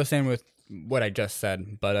forgot what I was saying with what I just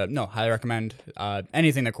said, but no, highly recommend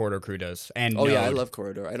anything that Corridor Crew does. And Oh yeah, I Node. love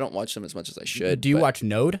Corridor. I don't watch them as much as I should. Do you but watch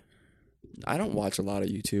Node? I don't watch a lot of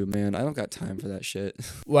YouTube, man. I don't got time for that shit.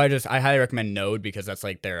 Well, I highly recommend Node because that's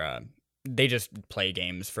like their they just play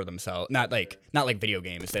games for themselves, not like video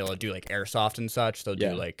games. They'll do like airsoft and such. They'll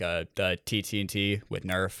Yeah. do like the TTNT with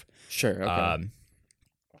Nerf. Sure. Okay.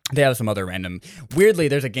 They have some other random. Weirdly,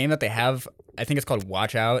 there's a game that they have. I think it's called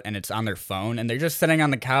Watch Out, and it's on their phone, and they're just sitting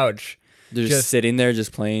on the couch. They're just sitting there,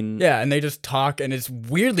 just playing. Yeah, and they just talk, and it's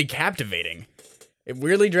weirdly captivating. It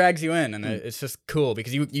weirdly drags you in, and it's just cool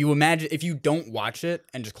because you imagine if you don't watch it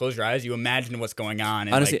and just close your eyes, you imagine what's going on.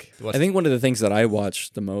 And Honestly, like, I think one of the things that I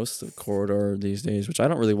watch the most of Corridor these days, which I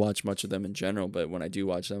don't really watch much of them in general, but when I do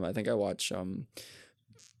watch them, I think I watch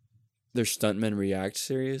their Stuntmen React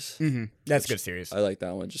series. that's a good series. I like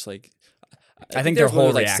that one. Just like I think their there's one whole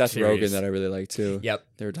with, like React Seth series. Rogen that I really like too. Yep.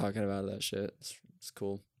 They were talking about that shit. It's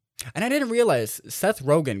cool. And I didn't realize Seth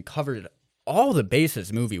Rogen covered all the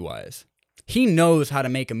bases movie-wise. He knows how to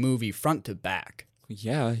make a movie front to back.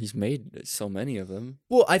 Yeah, he's made so many of them.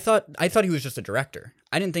 Well, I thought he was just a director.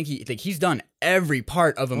 I didn't think he's done every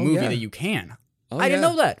part of a movie yeah. that you can. Oh, I didn't yeah.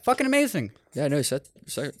 know that. Fucking amazing. Yeah, no, Seth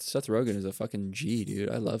Rogen is a fucking G,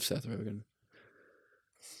 dude. I love Seth Rogen.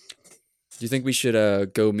 Do you think we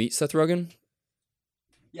should go meet Seth Rogen?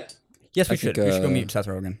 Yeah. Yes, we I should. think, We should go meet Seth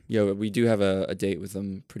Rogen. Yeah, we do have a date with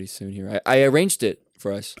him pretty soon here. I arranged it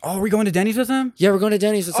for us. Oh, are we going to Denny's with him? Yeah, we're going to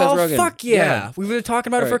Denny's with Seth Oh, Rogen. fuck yeah. We've been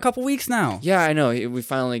talking about it for a Alright. couple weeks now. Yeah, I know. We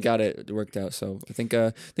finally got it worked out. So I think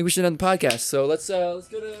we should end the podcast. So let's go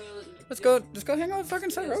to. Let's go hang out with fucking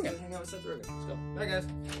Seth Let's Rogen. go hang out with Seth Rogen. Let's go. Bye, guys.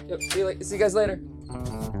 Yep. See you guys later.